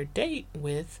for her date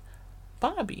with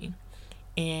Bobby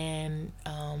and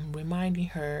reminding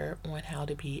her on how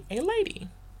to be a lady.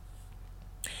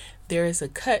 There is a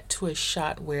cut to a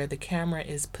shot where the camera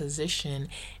is positioned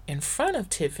in front of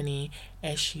Tiffany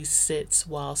as she sits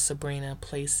while Sabrina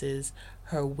places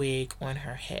her wig on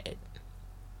her head.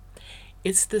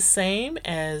 It's the same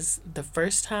as the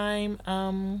first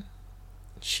time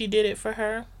she did it for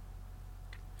her.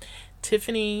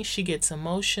 Tiffany, she gets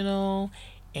emotional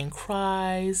and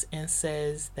cries and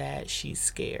says that she's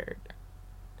scared.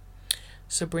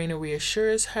 Sabrina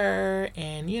reassures her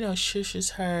and,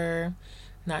 shushes her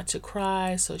not to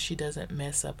cry so she doesn't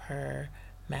mess up her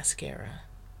mascara.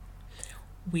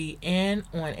 We end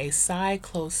on a side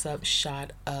close-up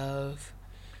shot of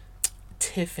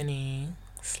Tiffany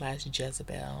 /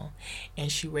 Jezebel,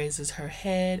 and she raises her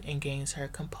head and gains her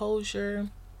composure.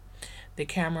 The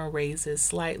camera raises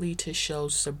slightly to show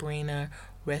Sabrina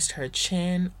rest her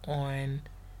chin on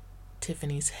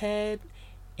Tiffany's head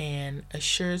and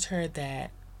assures her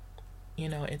that,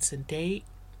 it's a date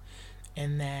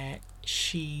and that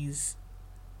she's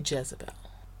Jezebel,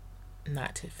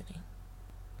 not Tiffany.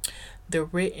 The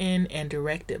written and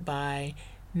directed by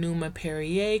Numa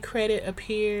Perrier credit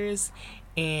appears,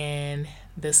 and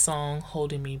the song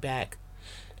Holding Me Back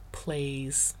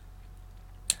plays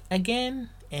again,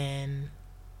 and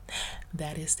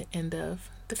that is the end of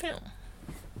the film.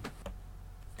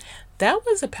 That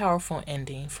was a powerful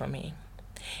ending for me.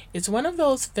 It's one of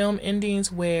those film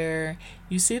endings where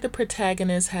you see the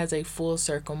protagonist has a full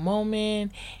circle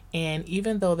moment, and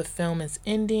even though the film is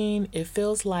ending, it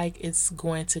feels like it's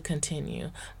going to continue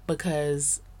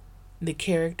because the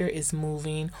character is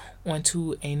moving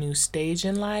onto a new stage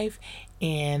in life,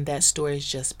 and that story is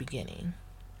just beginning.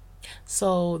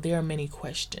 So there are many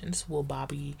questions. Will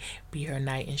Bobby be her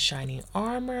knight in shining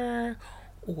armor?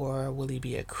 Or will he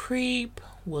be a creep?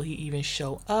 Will he even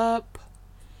show up?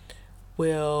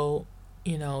 Will,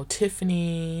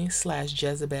 Tiffany /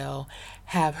 Jezebel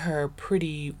have her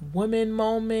pretty woman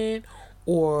moment?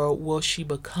 Or will she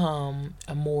become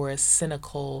a more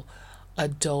cynical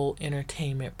adult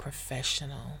entertainment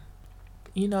professional?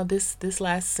 This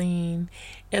last scene,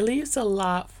 it leaves a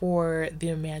lot for the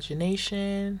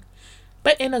imagination,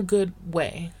 but in a good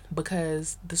way,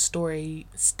 because the story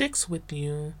sticks with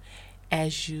you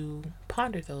as you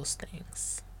ponder those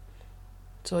things.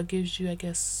 So it gives you, I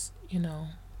guess,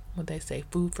 what they say,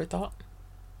 food for thought.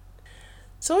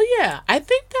 So yeah, I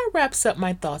think that wraps up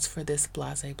my thoughts for this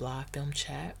Blahzayblah Film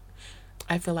Chat.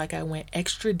 I feel like I went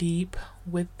extra deep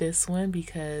with this one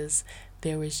because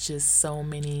there was just so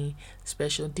many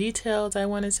special details I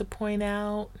wanted to point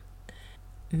out.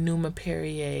 Numa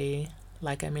Perrier,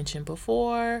 like I mentioned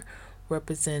before,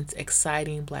 represents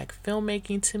exciting Black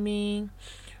filmmaking to me.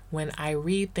 When I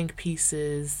read think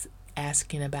pieces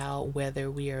asking about whether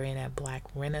we are in a Black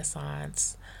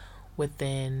renaissance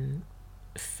within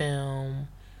film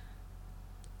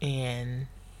and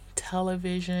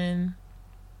television,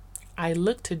 I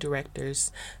look to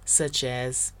directors such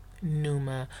as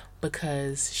Numa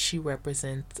because she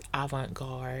represents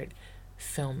avant-garde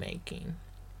filmmaking.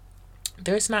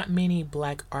 There's not many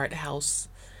Black art house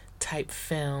type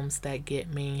films that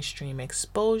get mainstream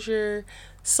exposure,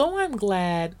 so I'm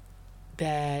glad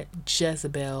that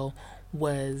Jezebel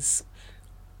was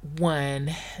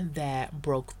one that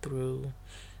broke through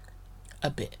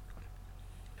a bit.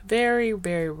 Very,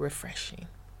 very refreshing.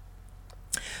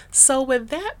 So with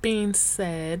that being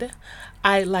said,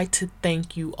 I'd like to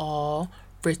thank you all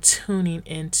for tuning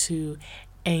into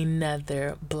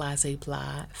another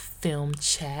Blahzayblah Film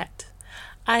Chat.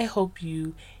 I hope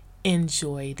you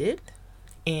enjoyed it,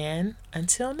 and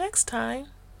until next time.